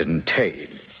interesting tale.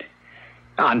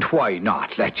 And why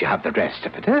not let you have the rest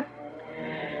of it, eh?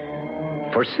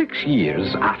 For 6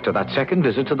 years after that second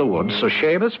visit to the woods, Sir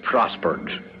Seamus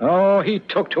prospered. Oh, he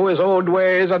took to his old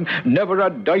ways, and never a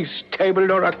dice table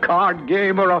or a card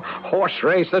game or a horse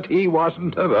race that he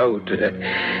wasn't about.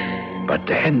 But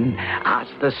then, as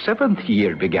the 7th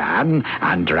year began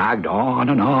and dragged on,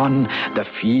 the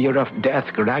fear of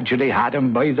death gradually had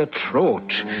him by the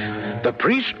throat. The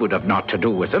priest would have naught to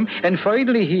do with him, and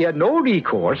finally he had no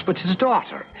recourse but his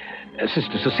daughter,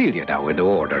 Sister Cecilia now in the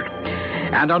order.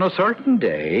 And on a certain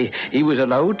day, he was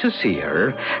allowed to see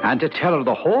her and to tell her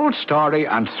the whole story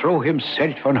and throw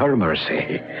himself on her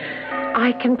mercy.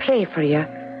 I can pray for you,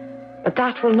 but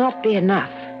that will not be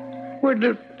enough. Well,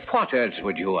 what else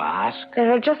would you ask?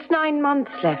 There are just 9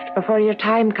 months left before your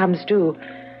time comes due.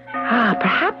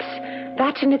 Perhaps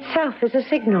that in itself is a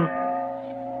signal.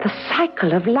 The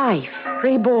cycle of life,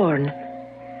 reborn.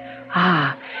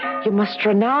 You must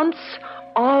renounce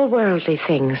all worldly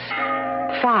things.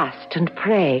 Fast and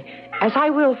pray, as I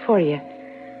will for you.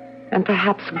 And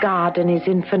perhaps God in his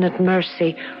infinite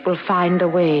mercy will find a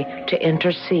way to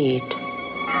intercede.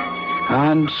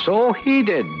 And so he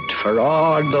did for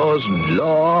all those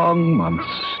long months.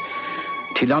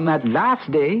 Till on that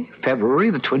last day,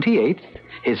 February the 28th,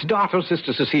 his daughter,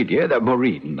 Sister Cecilia, the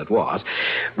Maureen that was,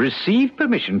 received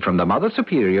permission from the Mother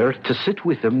Superior to sit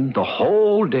with him the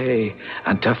whole day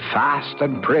and to fast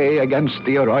and pray against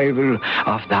the arrival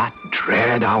of that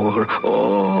dread hour.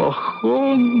 Oh,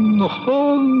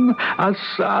 hung, a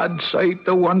sad sight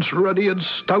the once ruddy and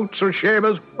stout Sir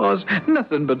Seamus was,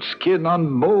 nothing but skin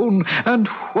on bone and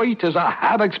white as a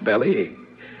haddock's belly.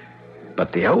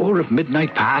 But the hour of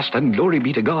midnight passed, and glory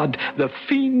be to God, the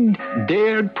fiend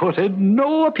dared put in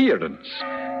no appearance.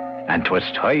 And 'twas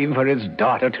time for his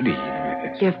daughter to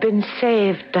leave. You've been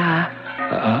saved,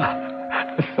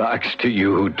 Thanks to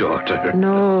you, daughter.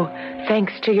 No,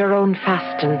 thanks to your own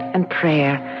fasting and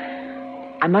prayer.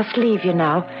 I must leave you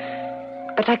now,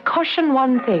 but I caution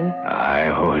one thing.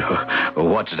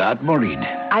 What's that, Maureen?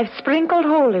 I've sprinkled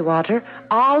holy water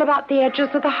all about the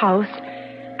edges of the house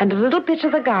and a little bit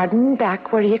of the garden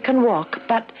back where you can walk,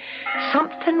 but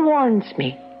something warns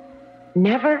me.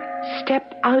 Never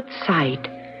step outside,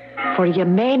 for you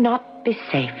may not be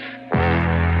safe.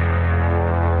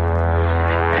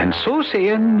 And so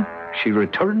saying, she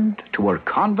returned to her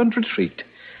convent retreat.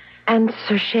 And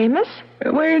Sir Seamus?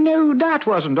 Well, no, that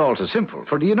wasn't all so simple,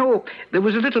 for, you know, there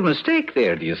was a little mistake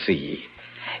there, do you see?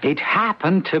 It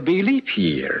happened to be leap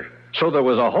year. So there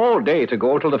was a whole day to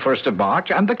go till the 1st of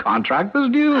March, and the contract was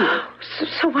due.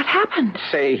 So what happened?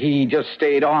 Say, he just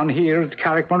stayed on here at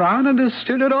Carrickmoran and is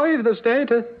still alive this day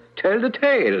to tell the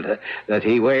tale that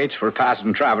he waits for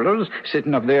passing travellers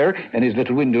sitting up there in his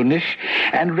little window niche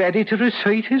and ready to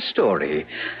recite his story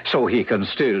so he can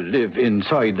still live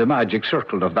inside the magic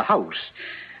circle of the house.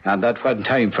 And that when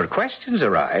time for questions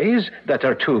arise that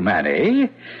are too many,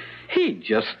 he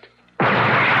just...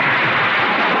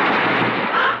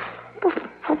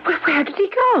 Where did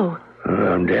he go?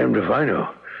 I'm damned if I know.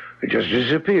 It just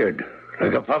disappeared,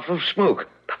 like a puff of smoke.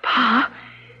 Papa,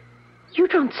 you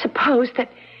don't suppose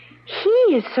that he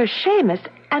is Sir Seamus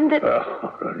and that...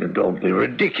 Oh, don't be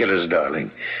ridiculous,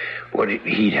 darling.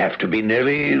 He'd have to be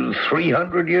nearly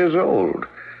 300 years old.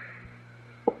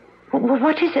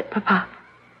 What is it, Papa?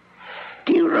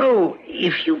 Do you know,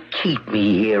 if you keep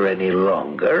me here any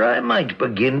longer, I might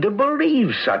begin to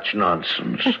believe such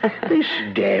nonsense. This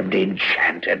damned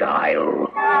enchanted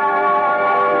isle.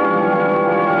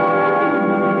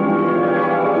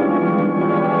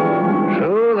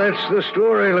 So that's the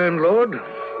story, landlord.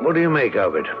 What do you make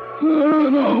of it?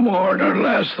 No more nor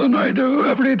less than I do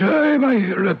every time I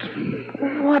hear it.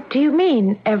 What do you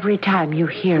mean, every time you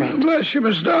hear it? Bless you,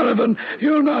 Miss Donovan,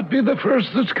 you'll not be the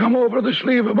first that's come over the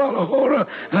sleeve of Ballahora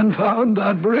and found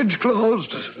that bridge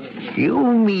closed. You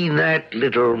mean that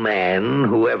little man,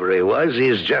 whoever he was,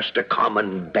 is just a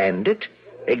common bandit?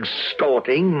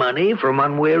 Extorting money from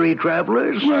unwary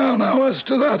travelers? Well, now, as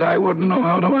to that, I wouldn't know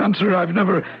how to answer. I've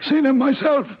never seen him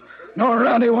myself, nor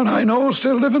anyone I know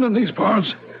still living in these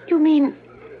parts. You mean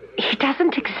he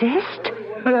doesn't exist?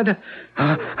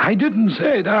 I didn't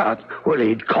say that. Well,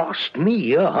 it cost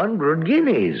me 100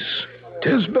 guineas.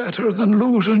 'Tis better than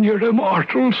losing your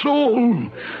immortal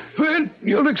soul. Well,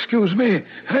 you'll excuse me.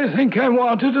 I think I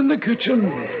want it in the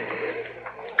kitchen.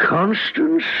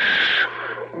 Constance,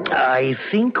 I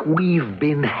think we've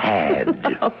been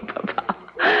had. Oh, Papa.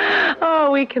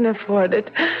 Oh, we can afford it.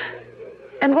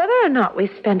 And whether or not we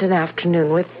spend an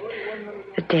afternoon with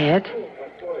the dead,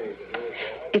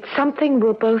 it's something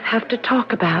we'll both have to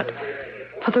talk about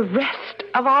for the rest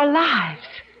of our lives.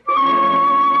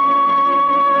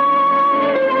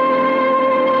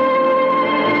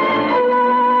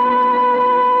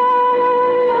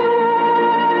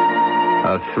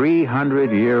 A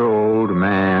 300-year-old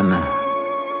man,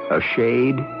 a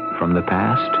shade from the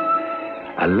past,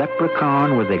 a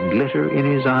leprechaun with a glitter in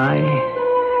his eye,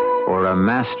 or a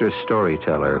master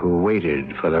storyteller who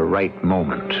waited for the right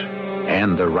moment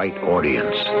and the right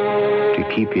audience to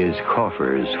keep his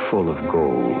coffers full of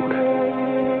gold.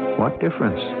 What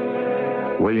difference?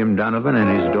 William Donovan and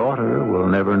his daughter will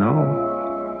never know.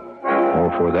 Or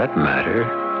for that matter,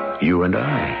 you and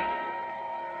I.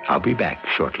 I'll be back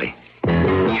shortly.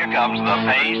 Here comes the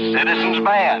Pace Citizens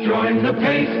Band. Join the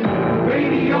Pace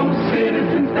Radio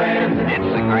Citizens Band.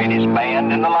 It's the greatest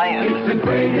band in the land. It's the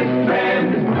greatest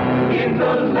band in the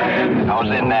land. Cause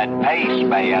in that Pace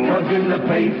Band. Cause in the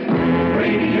Pace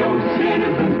Radio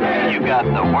Citizens Band. You got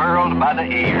the world by the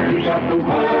ears. You got the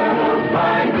world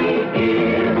by the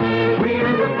ears.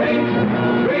 We're the Pace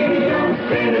Radio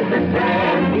Citizens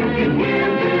Band. You can hear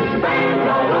this band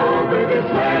all over this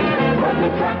land. From the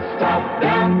truck stop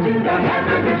down wanting a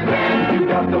hamburger stand, you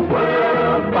got the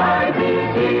world by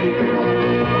the ears.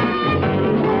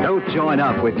 Don't join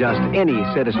up with just any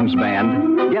Citizens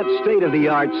band. Get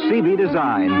state-of-the-art CB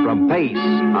design from Pace,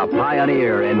 a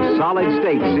pioneer in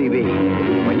solid-state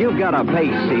CB. When you've got a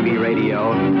Pace CB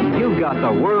radio, you've got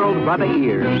the world by the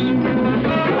ears.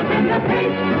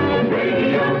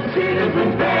 Radio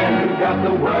Citizens band, you got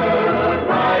the world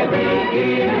by the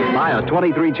ears. Buy a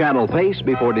 23-channel Pace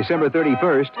before December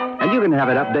 31st, and you can have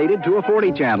it updated to a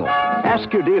 40-channel.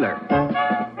 Ask your dealer.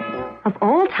 Of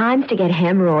all times to get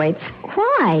hemorrhoids,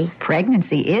 why?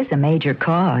 Pregnancy is a major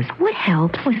cause. What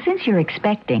helps? Well, since you're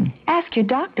expecting, ask your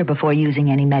doctor before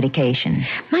using any medication.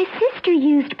 My sister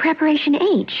used Preparation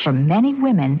H. For many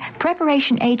women,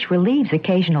 Preparation H relieves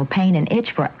occasional pain and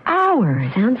itch for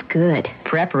hours. Sounds good.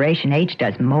 Preparation H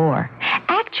does more.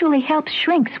 Actually helps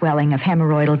shrink swelling of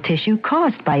hemorrhoidal tissue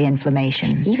caused by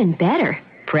inflammation. Even better.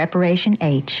 Preparation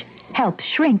H helps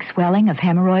shrink swelling of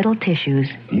hemorrhoidal tissues.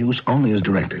 Use only as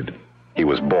directed. He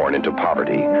was born into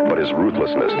poverty, but his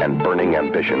ruthlessness and burning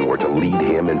ambition were to lead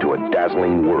him into a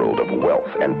dazzling world of wealth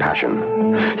and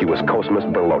passion. He was Cosmas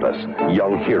Berlotas,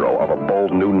 young hero of a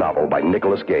bold new novel by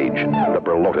Nicholas Gage, The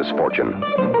Berlotas Fortune.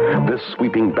 This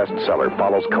sweeping bestseller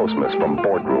follows Cosmas from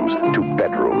boardrooms to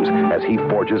bedrooms as he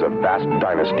forges a vast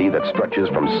dynasty that stretches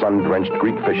from sun-drenched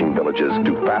Greek fishing villages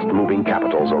to fast-moving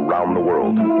capitals around the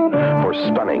world. For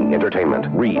stunning entertainment,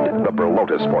 read The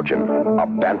Berlotas Fortune, a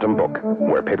Bantam book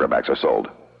where paperbacks are sold.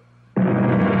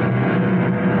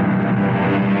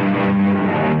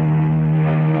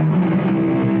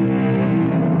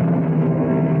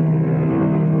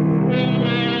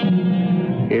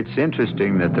 It's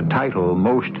interesting that the title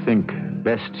most think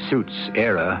best suits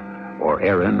Era, or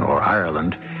Erin, or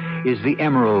Ireland, is the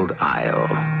Emerald Isle.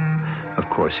 Of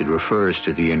course, it refers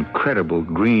to the incredible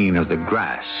green of the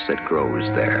grass that grows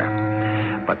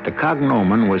there. But the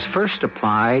cognomen was first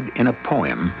applied in a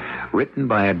poem written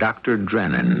by a Dr.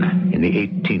 Drennan in the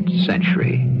 18th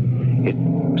century. It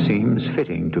seems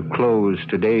fitting to close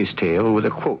today's tale with a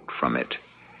quote from it.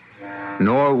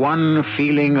 Nor one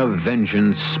feeling of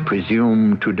vengeance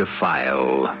presume to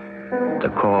defile the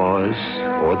cause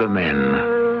or the men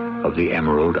of the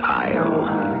Emerald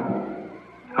Isle.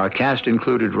 Our cast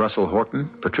included Russell Horton,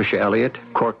 Patricia Elliott,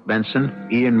 Court Benson,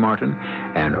 Ian Martin,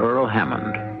 and Earl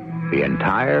Hammond. The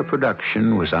entire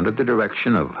production was under the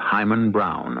direction of Hyman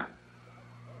Brown.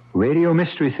 Radio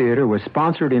Mystery Theater was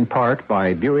sponsored in part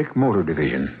by Buick Motor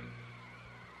Division.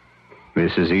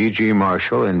 This is E.G.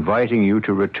 Marshall inviting you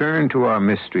to return to our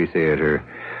Mystery Theater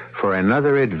for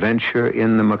another adventure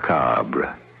in the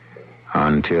macabre.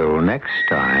 Until next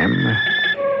time,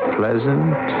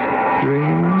 pleasant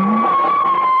dreams.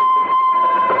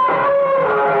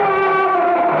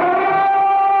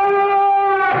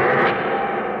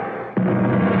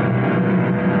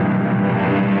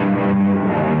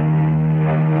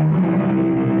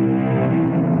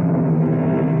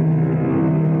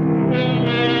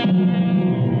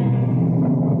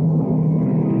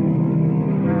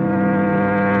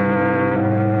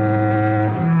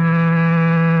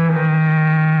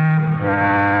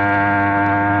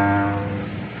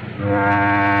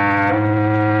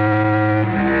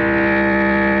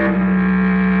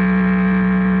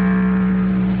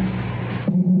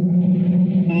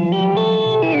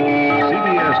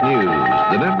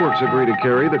 Agree to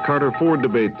carry the Carter-Ford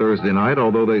debate Thursday night,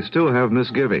 although they still have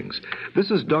misgivings. This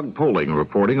is Doug Poling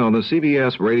reporting on the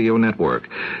CBS radio network.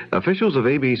 Officials of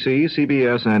ABC,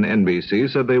 CBS, and NBC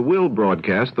said they will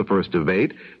broadcast the first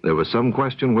debate. There was some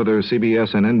question whether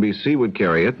CBS and NBC would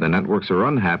carry it. The networks are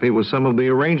unhappy with some of the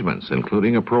arrangements,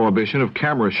 including a prohibition of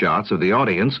camera shots of the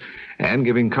audience and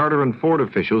giving Carter and Ford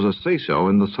officials a say-so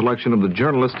in the selection of the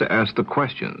journalists to ask the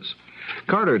questions.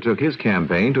 Carter took his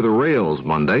campaign to the rails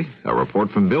Monday. A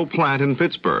report from Bill Platt in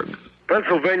Pittsburgh.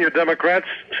 Pennsylvania Democrats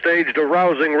staged a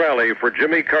rousing rally for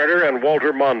Jimmy Carter and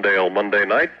Walter Mondale Monday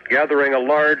night, gathering a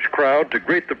large crowd to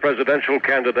greet the presidential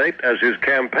candidate as his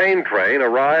campaign train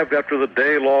arrived after the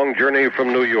day-long journey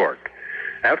from New York.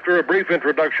 After a brief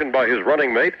introduction by his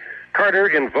running mate, Carter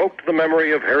invoked the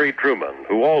memory of Harry Truman,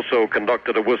 who also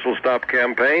conducted a whistle-stop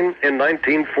campaign in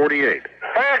 1948.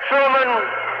 Harry Truman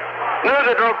knew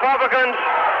that the Republicans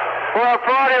were a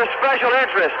party of special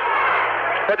interest,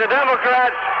 that the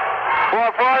Democrats were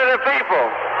a party of the people.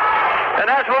 And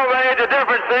that's what made the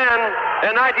difference then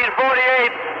in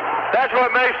 1948. That's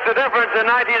what makes the difference in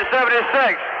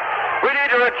 1976. We need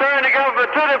to return the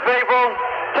government to the people,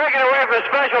 take it away from the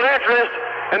special interest,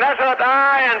 and that's what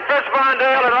I and Fitz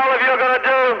Mondale and all of you are going to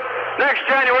do next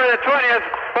January the 20th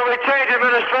when we change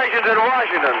administrations in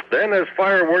Washington. Then, as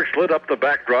fireworks lit up the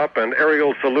backdrop and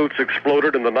aerial salutes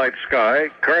exploded in the night sky,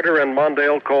 Carter and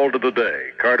Mondale called it a day.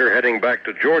 Carter heading back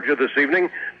to Georgia this evening,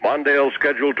 Mondale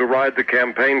scheduled to ride the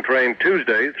campaign train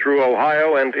Tuesday through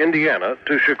Ohio and Indiana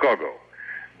to Chicago.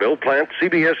 Bill Plant,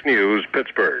 CBS News,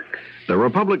 Pittsburgh. The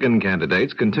Republican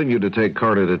candidates continue to take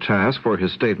Carter to task for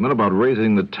his statement about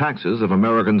raising the taxes of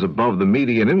Americans above the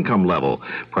median income level.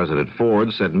 President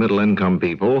Ford said middle-income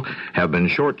people have been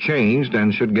shortchanged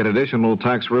and should get additional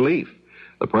tax relief.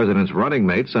 The president's running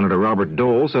mate, Senator Robert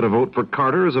Dole, said a vote for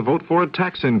Carter is a vote for a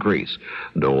tax increase.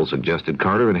 Dole suggested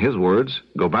Carter, in his words,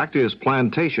 go back to his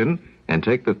plantation and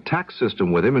take the tax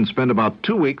system with him and spend about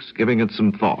 2 weeks giving it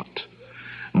some thought.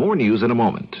 More news in a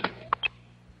moment.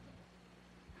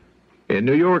 In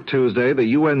New York Tuesday, the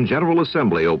UN General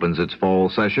Assembly opens its fall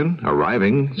session.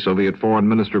 Arriving, Soviet Foreign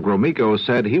Minister Gromyko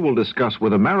said he will discuss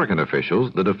with American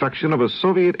officials the defection of a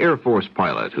Soviet Air Force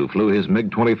pilot who flew his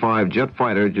MiG-25 jet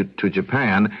fighter to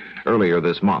Japan earlier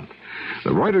this month. The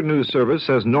Reuters news service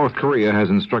says North Korea has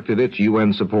instructed its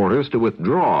UN supporters to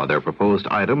withdraw their proposed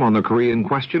item on the Korean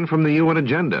question from the UN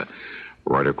agenda.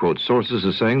 Reuters quotes sources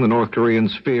as saying the North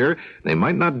Koreans fear they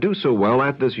might not do so well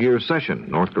at this year's session.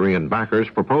 North Korean backers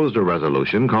proposed a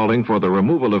resolution calling for the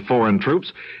removal of foreign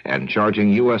troops and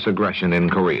charging U.S. aggression in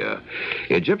Korea.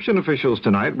 Egyptian officials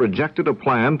tonight rejected a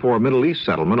plan for a Middle East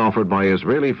settlement offered by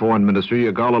Israeli Foreign Minister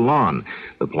Yigal Allon.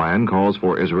 The plan calls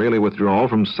for Israeli withdrawal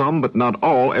from some but not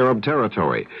all Arab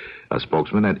territory. A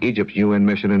spokesman at Egypt's UN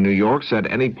mission in New York said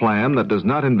any plan that does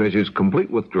not envisage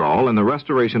complete withdrawal and the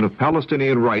restoration of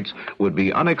Palestinian rights would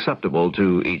be unacceptable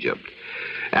to Egypt.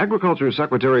 Agriculture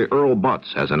Secretary Earl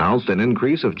Butz has announced an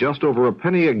increase of just over a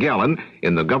penny a gallon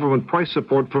in the government price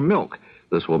support for milk.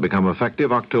 This will become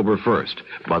effective October 1st.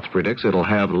 Butz predicts it'll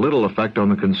have little effect on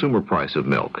the consumer price of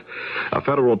milk. A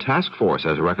federal task force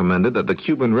has recommended that the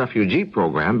Cuban refugee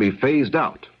program be phased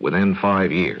out within 5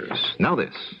 years. Now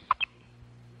this.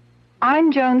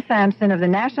 I'm Joan Sampson of the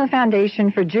National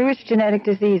Foundation for Jewish Genetic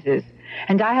Diseases,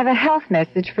 and I have a health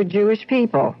message for Jewish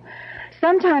people.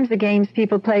 Sometimes the games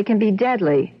people play can be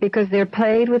deadly because they're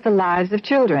played with the lives of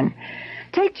children.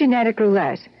 Take genetic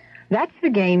roulette. That's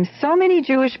the game so many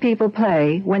Jewish people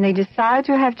play when they decide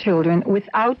to have children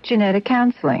without genetic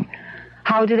counseling.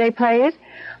 How do they play it?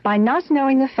 By not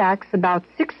knowing the facts about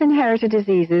 6 inherited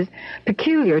diseases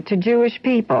peculiar to Jewish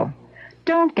people.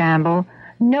 Don't gamble.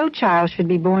 No child should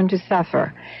be born to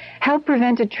suffer. Help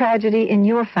prevent a tragedy in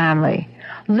your family.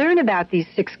 Learn about these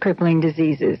 6 crippling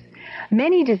diseases.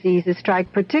 Many diseases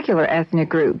strike particular ethnic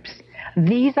groups.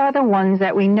 These are the ones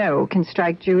that we know can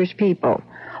strike Jewish people.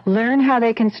 Learn how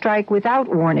they can strike without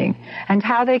warning and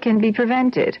how they can be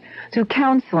prevented through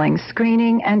counseling,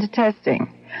 screening, and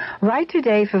testing. Write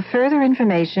today for further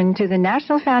information to the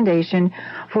National Foundation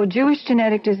for Jewish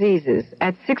Genetic Diseases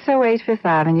at 608 Fifth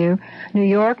Avenue, New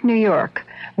York, New York,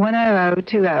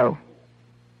 10020.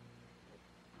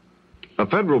 A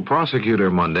federal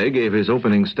prosecutor Monday gave his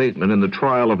opening statement in the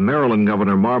trial of Maryland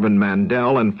Governor Marvin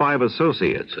Mandel and 5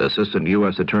 associates. Assistant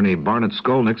U.S. Attorney Barnett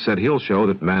Skolnick said he'll show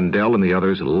that Mandel and the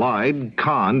others lied,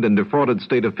 conned, and defrauded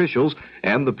state officials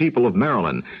and the people of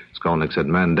Maryland. Skolnick said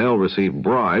Mandel received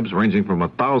bribes ranging from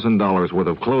 $1,000 worth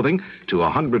of clothing to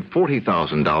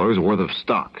 $140,000 worth of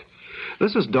stock.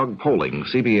 This is Doug Poling,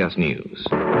 CBS News.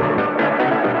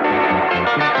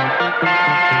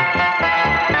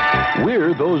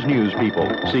 We're those news people.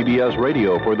 CBS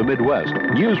Radio for the Midwest.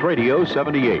 News Radio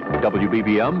 78,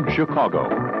 WBBM, Chicago.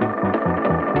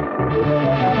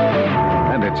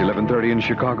 And it's 11:30 in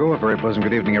Chicago. A very pleasant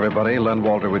good evening, everybody. Len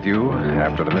Walter with you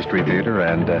after the Mystery Theater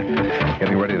and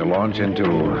getting ready to launch into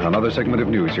another segment of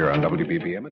news here on WBBM.